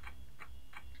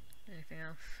 Anything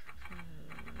else?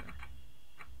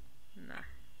 No.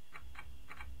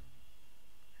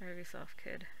 Hurry yourself,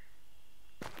 kid.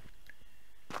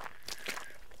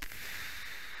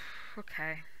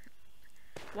 Okay.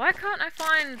 Why can't I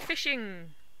find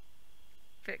Fishing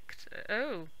Victor?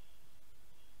 Oh.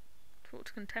 Talk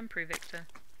to contemporary Victor.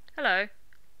 Hello.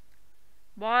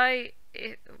 Why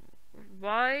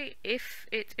if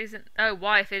it isn't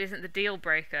the deal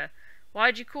breaker?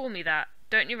 Why'd you call me that?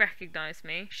 Don't you recognise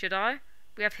me? Should I?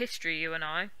 We have history, you and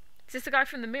I. Is this the guy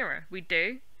from the mirror? We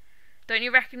do. Don't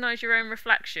you recognise your own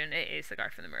reflection? It is the guy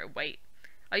from the mirror. Wait.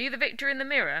 Are you the victor in the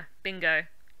mirror? Bingo.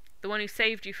 The one who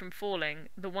saved you from falling,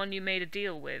 the one you made a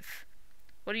deal with.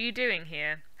 What are you doing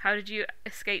here? How did you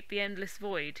escape the endless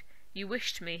void? You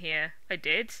wished me here. I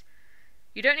did.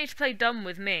 You don't need to play dumb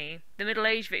with me. The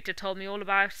middle-aged Victor told me all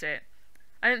about it.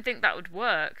 I didn't think that would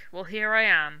work. Well, here I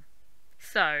am.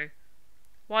 So,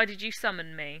 why did you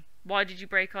summon me? Why did you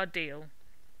break our deal?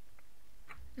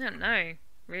 I don't know,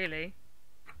 really.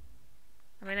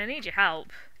 I mean, I need your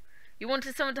help. You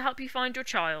wanted someone to help you find your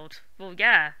child. Well,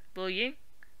 yeah, will you?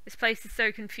 This place is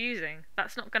so confusing.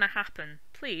 That's not going to happen.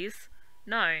 Please?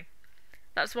 No.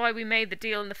 That's why we made the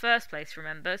deal in the first place,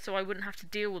 remember? So I wouldn't have to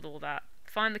deal with all that.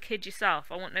 Find the kid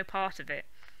yourself. I want no part of it.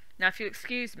 Now, if you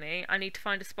excuse me, I need to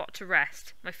find a spot to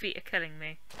rest. My feet are killing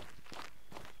me.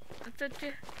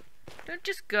 Don't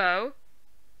just go.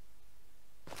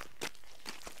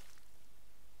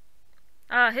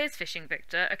 Ah, here's Fishing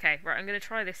Victor. Okay, right, I'm going to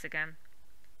try this again.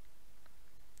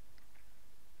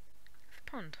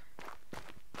 The pond.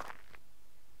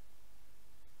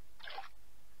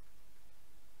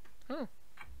 Oh.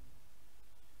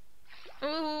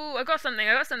 Ooh, I got something.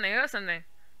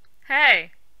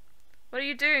 Hey! What are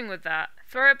you doing with that?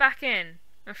 Throw it back in.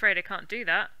 I'm afraid I can't do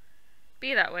that.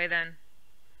 Be that way then.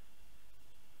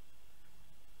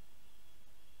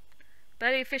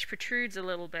 Belly of fish protrudes a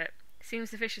little bit.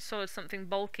 Seems the fish has swallowed something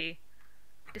bulky.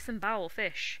 Disembowel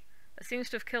fish. That seems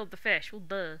to have killed the fish. Well,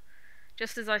 duh.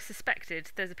 Just as I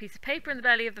suspected, there's a piece of paper in the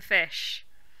belly of the fish.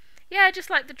 Yeah, just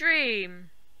like the dream.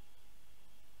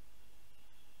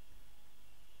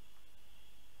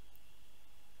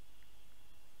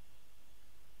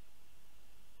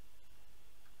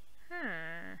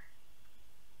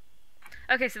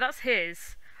 Okay, so that's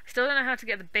his. I still don't know how to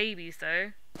get the babies,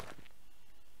 though.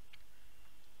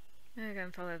 I'm gonna go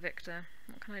and follow Victor.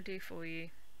 What can I do for you?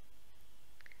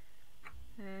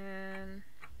 What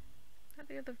are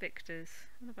the other Victors?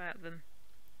 What about them?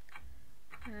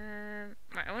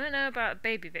 Right, I want to know about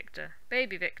Baby Victor.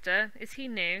 Baby Victor, is he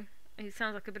new? He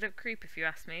sounds like a bit of a creep if you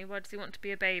ask me. Why does he want to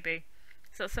be a baby?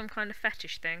 Is that some kind of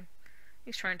fetish thing?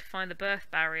 He's trying to find the birth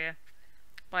barrier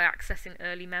by accessing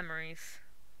early memories.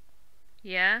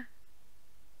 Yeah?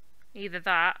 Either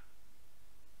that,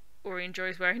 or he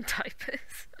enjoys wearing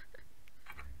diapers.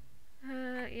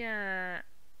 Yeah.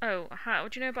 Oh,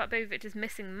 what do you know about Baby Victor's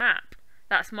missing map?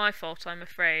 That's my fault, I'm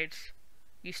afraid.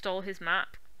 You stole his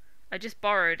map. I just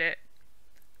borrowed it.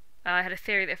 I had a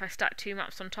theory that if I stacked two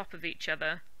maps on top of each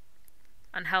other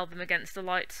and held them against the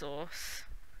light source,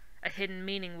 a hidden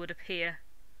meaning would appear.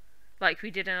 Like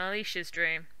we did in Alicia's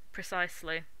dream.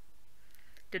 Precisely.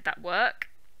 Did that work?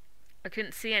 I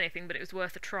couldn't see anything, but it was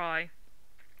worth a try.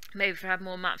 Maybe if I had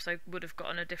more maps I would have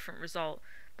gotten a different result,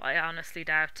 but I honestly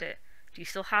doubt it. Do you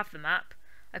still have the map?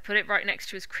 I put it right next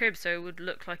to his crib so it would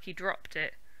look like he dropped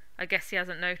it. I guess he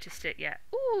hasn't noticed it yet.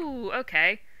 Ooh,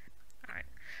 okay. Alright.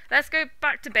 Let's go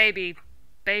back to Baby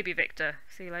Victor.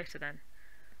 See you later then.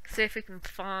 See if we can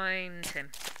find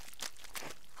him.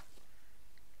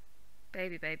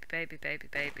 Baby Victor.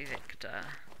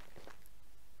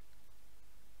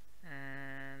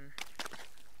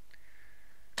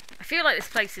 I feel like this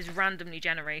place is randomly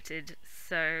generated,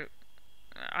 so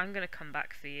I'm gonna come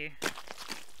back for you.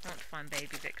 I want to find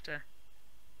Baby Victor.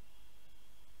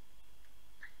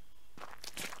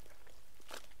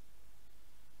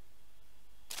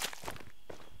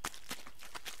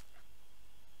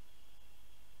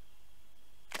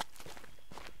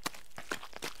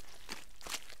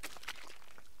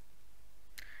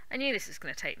 I knew this was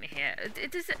going to take me here.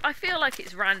 I feel like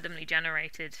it's randomly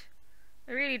generated.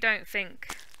 I really don't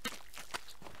think...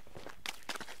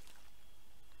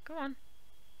 Go on.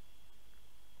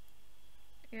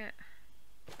 Yeah.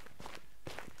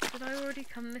 Did I already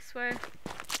come this way?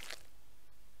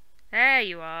 There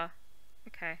you are.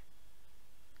 Okay.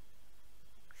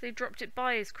 So he dropped it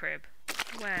by his crib.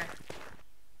 Where?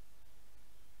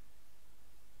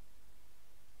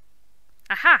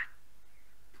 Aha!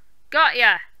 Got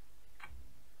ya!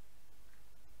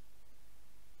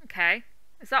 Okay.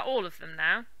 Is that all of them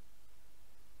now?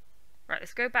 Right,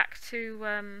 let's go back to,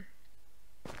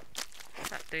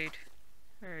 that dude.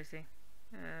 Where is he?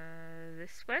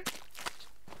 This way?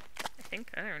 I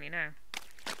think. I don't really know.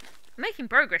 I'm making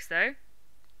progress, though.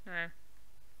 No.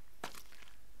 Let's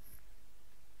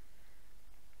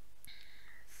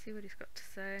see what he's got to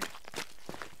say.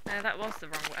 No, that was the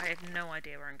wrong way. I have no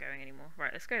idea where I'm going anymore.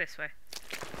 Right, let's go this way.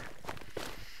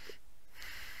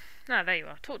 Ah, there you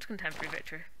are. Talk to Contemporary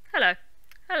Victor. Hello.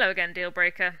 Hello again,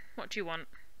 Dealbreaker. What do you want?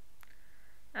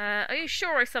 Are you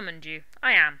sure I summoned you?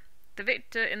 I am. The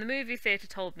Victor in the movie theatre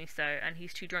told me so, and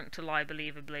he's too drunk to lie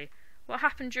believably. What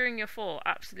happened during your fall?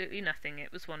 Absolutely nothing.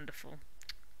 It was wonderful.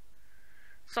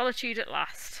 Solitude at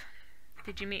last.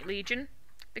 Did you meet Legion?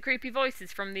 The creepy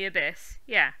voices from the abyss?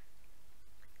 Yeah.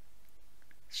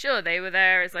 Sure, they were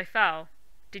there as I fell.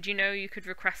 Did you know you could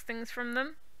request things from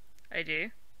them? I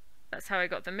do. That's how I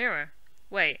got the mirror.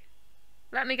 Wait.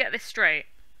 Let me get this straight.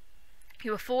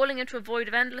 You were falling into a void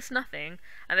of endless nothing,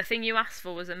 and the thing you asked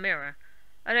for was a mirror.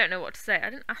 I don't know what to say. I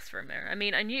didn't ask for a mirror. I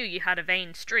mean, I knew you had a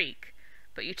vain streak,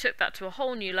 but you took that to a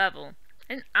whole new level.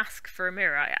 I didn't ask for a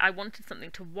mirror. I wanted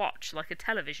something to watch, like a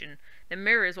television. The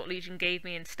mirror is what Legion gave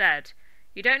me instead.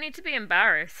 You don't need to be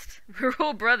embarrassed. We're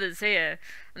all brothers here,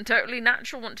 and totally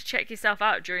natural want to check yourself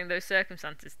out during those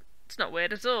circumstances. It's not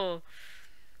weird at all.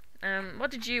 What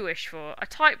did you wish for? A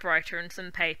typewriter and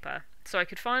some paper, so I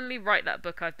could finally write that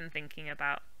book I've been thinking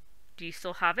about. Do you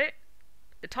still have it?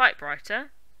 The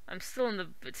typewriter? It's still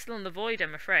in the void,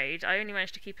 I'm afraid. I only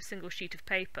managed to keep a single sheet of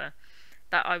paper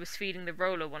that I was feeding the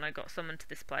roller when I got summoned to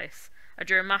this place. I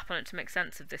drew a map on it to make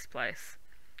sense of this place.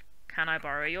 Can I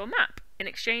borrow your map? In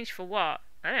exchange for what?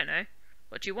 I don't know.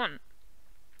 What do you want?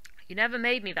 You never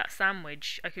made me that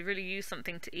sandwich. I could really use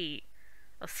something to eat.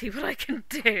 I'll see what I can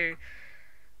do.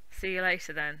 See you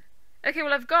later then. Okay,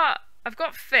 well I've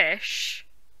got fish.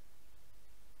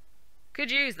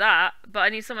 Could use that, but I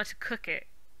need somewhere to cook it.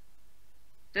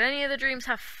 Do any of the dreams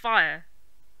have fire?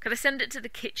 Could I send it to the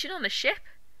kitchen on the ship?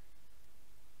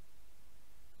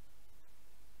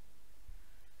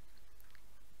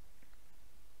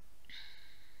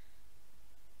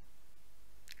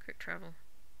 Quick travel.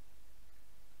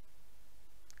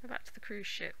 Go back to the cruise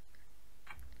ship.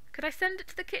 Could I send it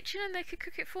to the kitchen and they could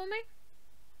cook it for me?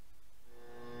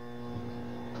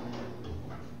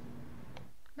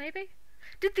 Maybe?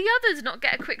 Did the others not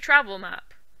get a quick travel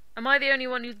map? Am I the only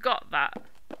one who's got that?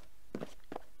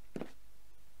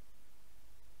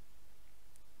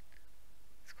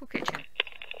 It's called kitchen.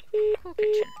 Cool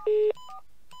kitchen.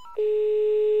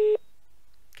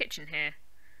 Kitchen here.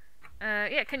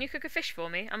 Yeah, can you cook a fish for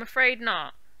me? I'm afraid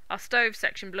not. Our stove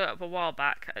section blew up a while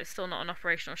back. It's still not in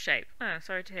operational shape. Oh,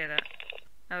 sorry to hear that.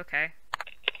 Okay.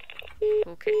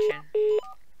 Cool kitchen.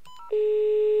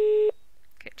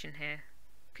 Kitchen here.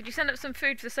 Could you send up some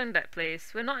food for the sun deck,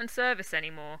 please? We're not in service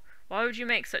anymore. Why would you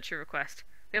make such a request?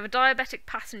 We have a diabetic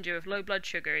passenger with low blood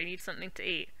sugar. He needs something to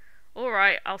eat.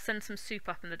 Alright, I'll send some soup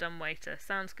up in the dumbwaiter.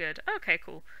 Sounds good. Okay,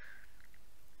 cool.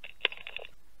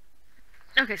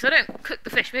 Okay, so I don't cook the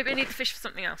fish. Maybe I need the fish for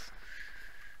something else.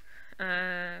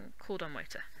 Call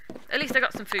dumbwaiter. At least I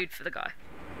got some food for the guy.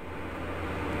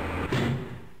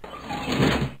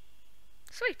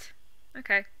 Sweet.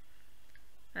 Okay.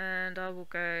 And I will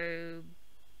go...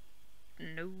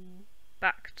 No.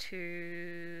 Back to...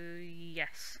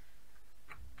 Yes.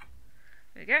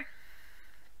 There we go.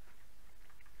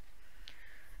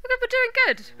 Okay, we're doing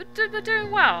good. We're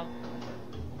doing well.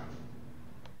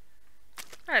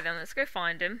 Alright then, let's go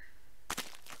find him.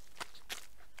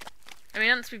 I mean,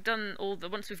 once we've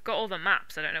got all the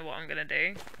maps, I don't know what I'm gonna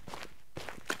do.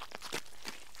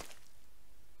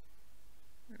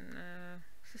 No.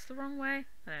 Is this the wrong way?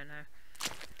 I don't know.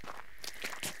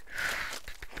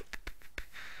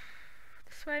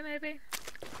 This way, maybe?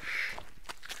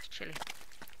 It's chilly.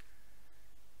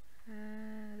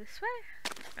 This way?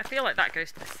 I feel like that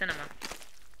goes to the cinema.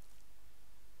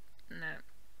 No.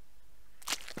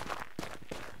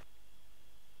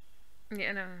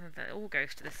 Yeah, no, that all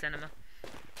goes to the cinema.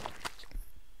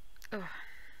 Oh,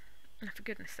 for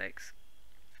goodness sakes.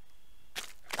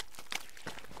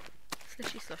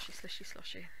 Slishy sloshy, slishy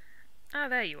sloshy. Ah,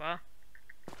 there you are.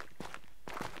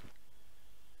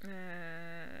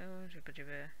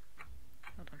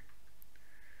 Hold on.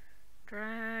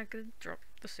 Drag and drop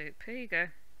the soup. Here you go.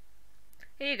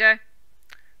 Here you go.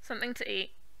 Something to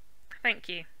eat. Thank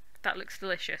you. That looks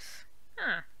delicious.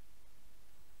 Ah.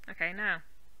 Okay, now.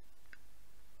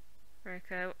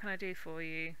 Roka, what can I do for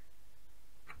you?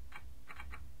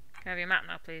 Can I have your map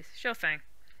now, please? Sure thing.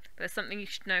 But there's something you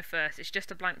should know first. It's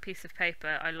just a blank piece of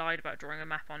paper. I lied about drawing a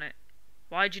map on it.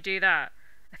 Why'd you do that?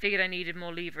 I figured I needed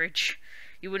more leverage.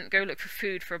 You wouldn't go look for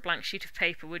food for a blank sheet of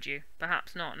paper, would you?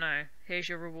 Perhaps not, no. Here's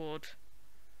your reward.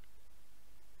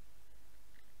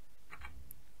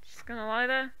 She's gonna lie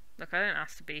there? Look, I didn't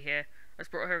ask to be here. I was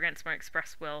brought her against my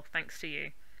express will, thanks to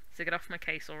you. So get off my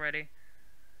case already.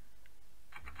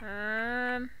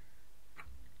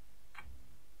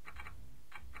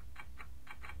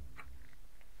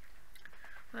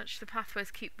 Watch the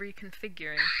pathways keep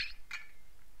reconfiguring.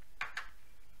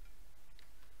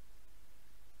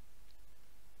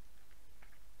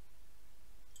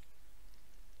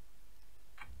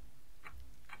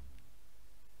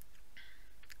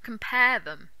 Compare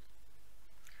them.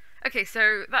 Okay,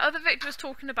 so that other Victor was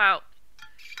talking about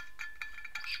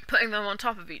putting them on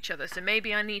top of each other, so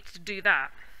maybe I need to do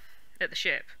that at the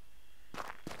ship.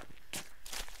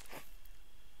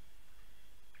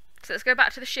 So let's go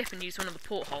back to the ship and use one of the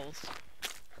portholes.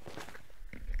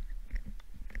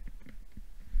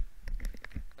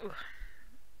 Ooh.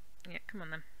 Yeah, come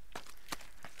on then.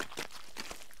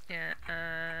 Yeah,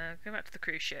 go back to the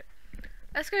cruise ship.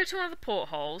 Let's go to one of the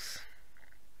portholes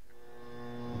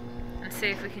and see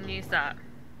if we can use that.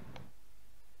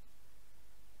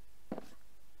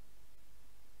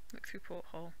 Look through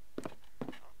porthole.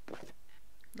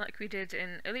 Like we did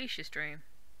in Alicia's dream.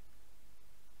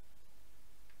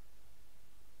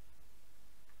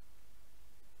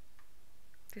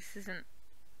 This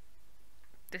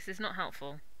is not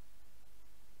helpful.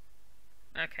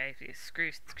 Okay,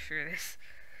 screw this.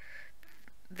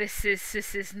 This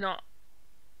is not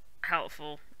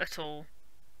helpful at all.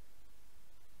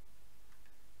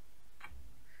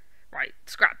 Right,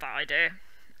 scrap that idea.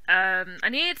 I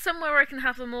need somewhere where I can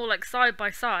have them all like side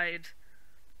by side.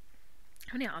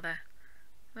 How many are there?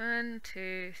 1,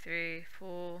 2, 3,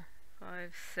 4,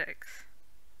 5, 6.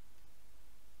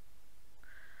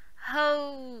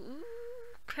 Oh,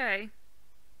 okay.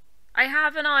 I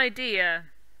have an idea.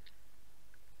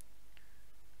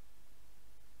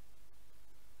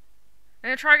 I'm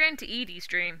gonna try going to Edie's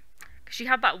dream, because she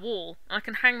had that wall, and I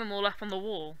can hang them all up on the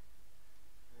wall.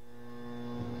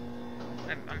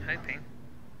 I'm hoping.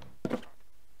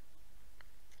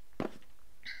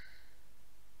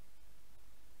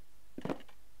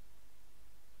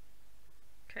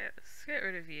 Okay, let's get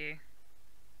rid of you.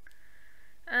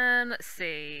 Let's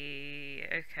see.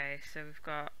 Okay, so we've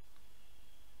got...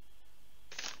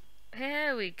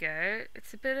 Here we go.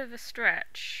 It's a bit of a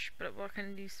stretch, but what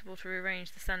can be useful to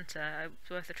rearrange the centre? It's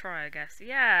worth a try, I guess.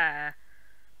 Yeah!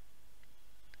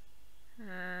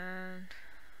 And...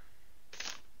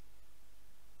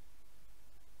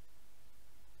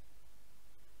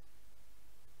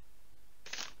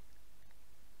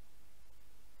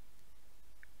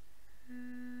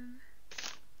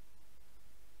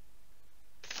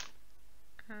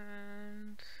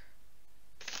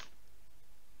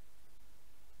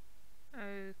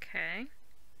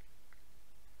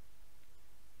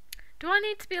 Do I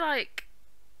need to be, like,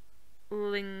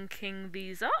 linking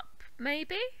these up,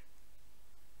 maybe?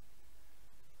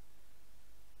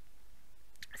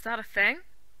 Is that a thing?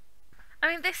 I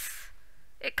mean,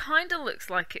 it kind of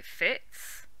looks like it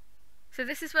fits. So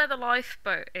this is where the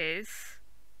lifeboat is.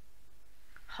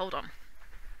 Hold on.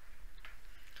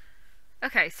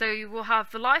 Okay, so you will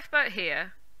have the lifeboat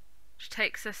here, which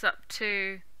takes us up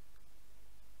to...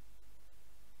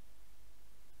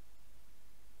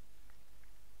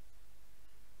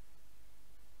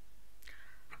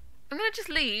 I'm going to just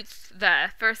leave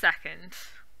there for a second.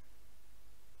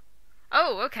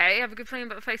 Oh, okay, I have a good feeling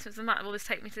about the placements and that. Will this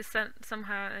take me to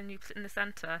somehow and you put it in the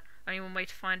centre? Only one way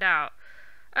to find out.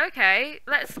 Okay,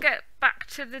 let's get back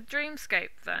to the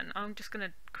dreamscape then. I'm just going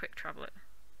to quick travel it.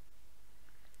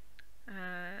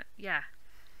 Yeah.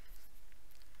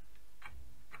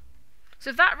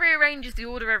 So if that rearranges the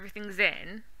order everything's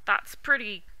in, that's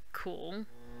pretty cool.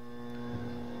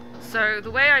 So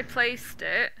the way I placed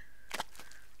it,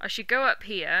 I should go up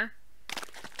here.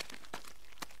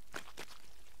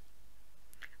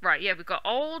 Right, yeah, we've got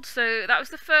old, so that was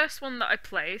the first one that I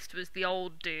placed, was the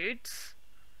old dudes.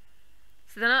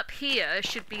 So then up here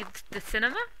should be the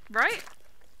cinema, right?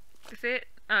 Is it?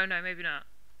 Oh no, maybe not.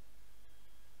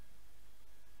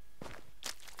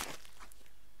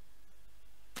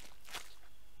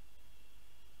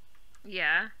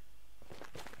 Yeah.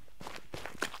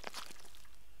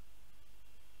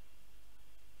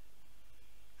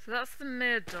 So that's the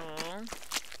middle.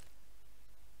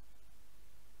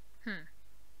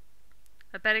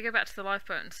 I better go back to the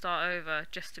lifeboat and start over,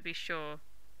 just to be sure.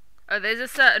 Oh, there's a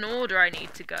certain order I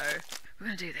need to go. We're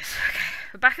gonna do this. Okay,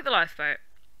 we're back at the lifeboat.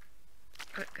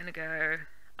 We're gonna go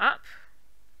up.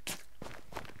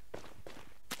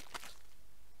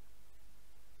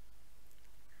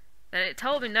 Then it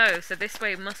told me no, so this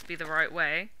way must be the right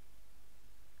way.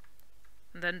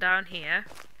 And then down here.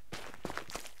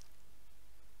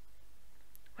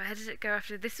 Where did it go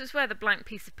after? This was where the blank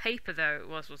piece of paper though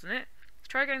was, wasn't it? Let's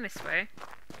try going this way.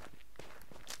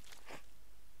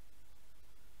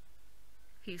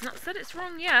 He's not said it's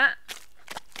wrong yet.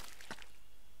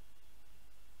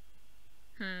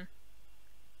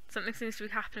 Something seems to be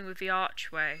happening with the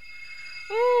archway.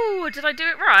 Ooh, did I do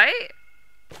it right?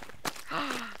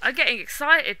 I'm getting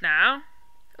excited now.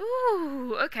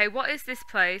 Ooh, okay, what is this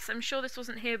place? I'm sure this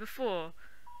wasn't here before.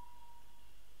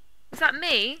 Is that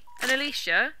me and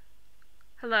Alicia?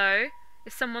 Hello?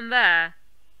 Is someone there?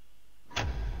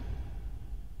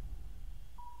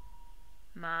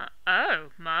 Oh,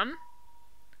 Mum?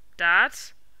 Dad?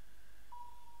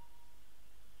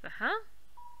 The hell?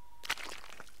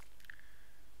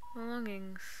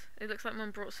 Belongings. It looks like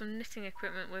Mum brought some knitting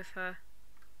equipment with her.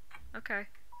 Okay.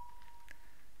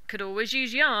 Could always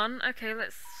use yarn. Okay,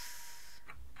 let's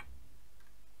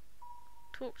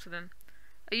talk to them.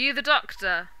 Are you the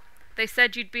doctor? They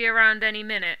said you'd be around any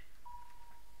minute.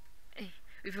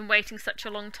 We've been waiting such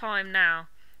a long time now.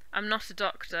 I'm not a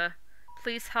doctor.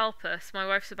 Please help us. My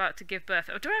wife's about to give birth.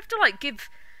 Oh, do I have to, like,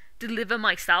 deliver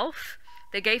myself?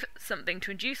 They gave something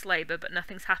to induce labour, but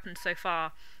nothing's happened so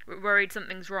far. We're worried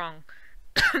something's wrong.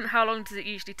 How long does it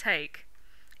usually take?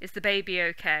 Is the baby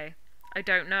okay? I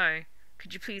don't know.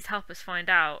 Could you please help us find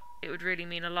out? It would really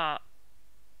mean a lot.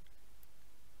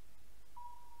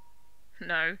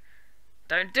 No.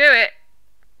 Don't do it!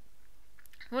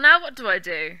 Well, now what do I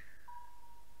do?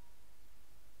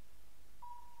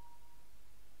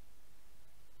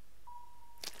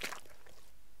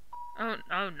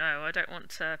 Oh no, I don't want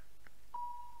to...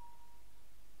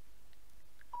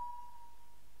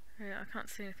 Yeah, I can't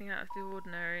see anything out of the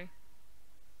ordinary.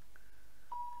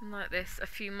 And like this, a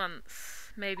few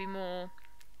months, maybe more.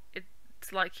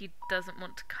 It's like he doesn't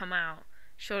want to come out.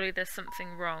 Surely there's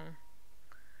something wrong.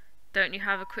 Don't you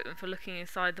have equipment for looking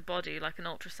inside the body, like an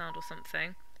ultrasound or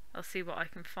something? I'll see what I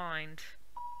can find.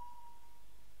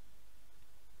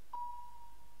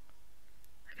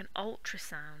 Like an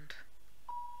ultrasound.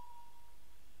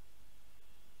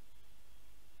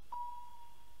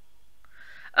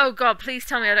 Oh God, please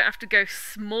tell me I don't have to go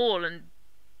small and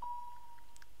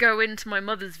go into my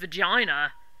mother's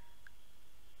vagina.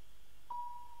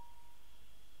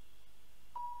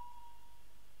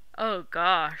 Oh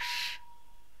gosh.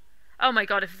 Oh my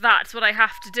God, if that's what I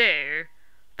have to do,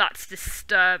 that's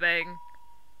disturbing.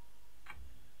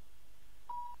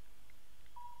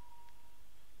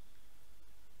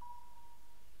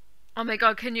 Oh my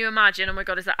God, can you imagine? Oh my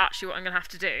God, is that actually what I'm going to have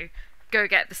to do? Go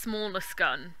get the smallest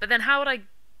gun. But then how would I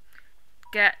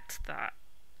get that?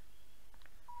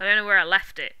 I don't know where I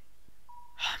left it.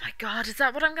 Oh my God, is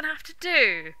that what I'm going to have to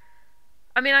do?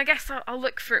 I mean, I guess I'll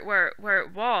look for it where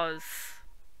it was.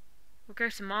 We'll go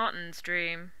to Martin's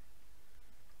dream.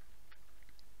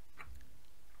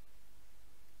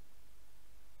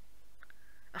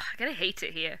 Ugh, I'm gonna hate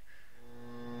it here.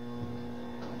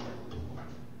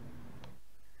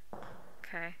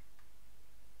 Okay.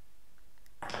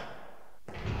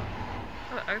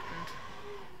 Oh, it opened.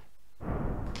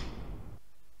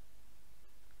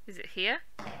 Is it here?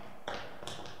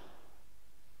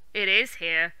 It is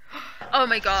here. Oh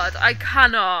my god, I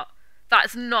cannot.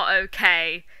 That's not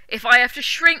okay. If I have to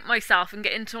shrink myself and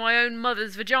get into my own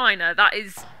mother's vagina, that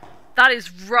is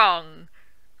wrong.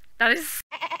 That is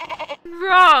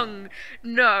wrong.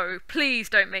 No, please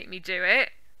don't make me do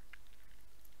it.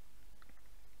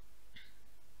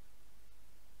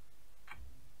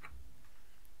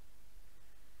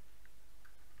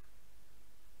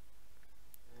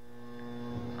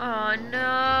 Oh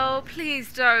no,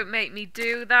 please don't make me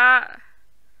do that.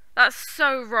 That's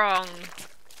so wrong.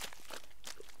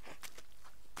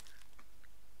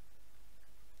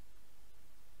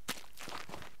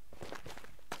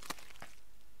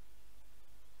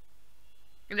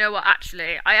 You know what,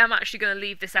 actually, I am actually going to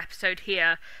leave this episode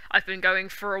here. I've been going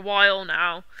for a while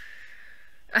now.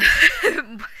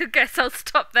 I guess I'll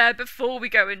stop there before we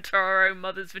go into our own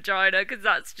mother's vagina, because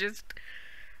that's just...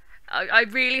 I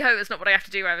really hope that's not what I have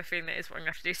to do. I have a feeling that is what I'm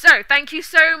going to have to do. So, thank you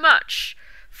so much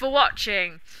for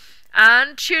watching.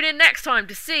 And tune in next time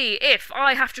to see if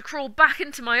I have to crawl back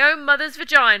into my own mother's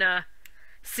vagina.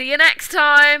 See you next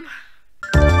time!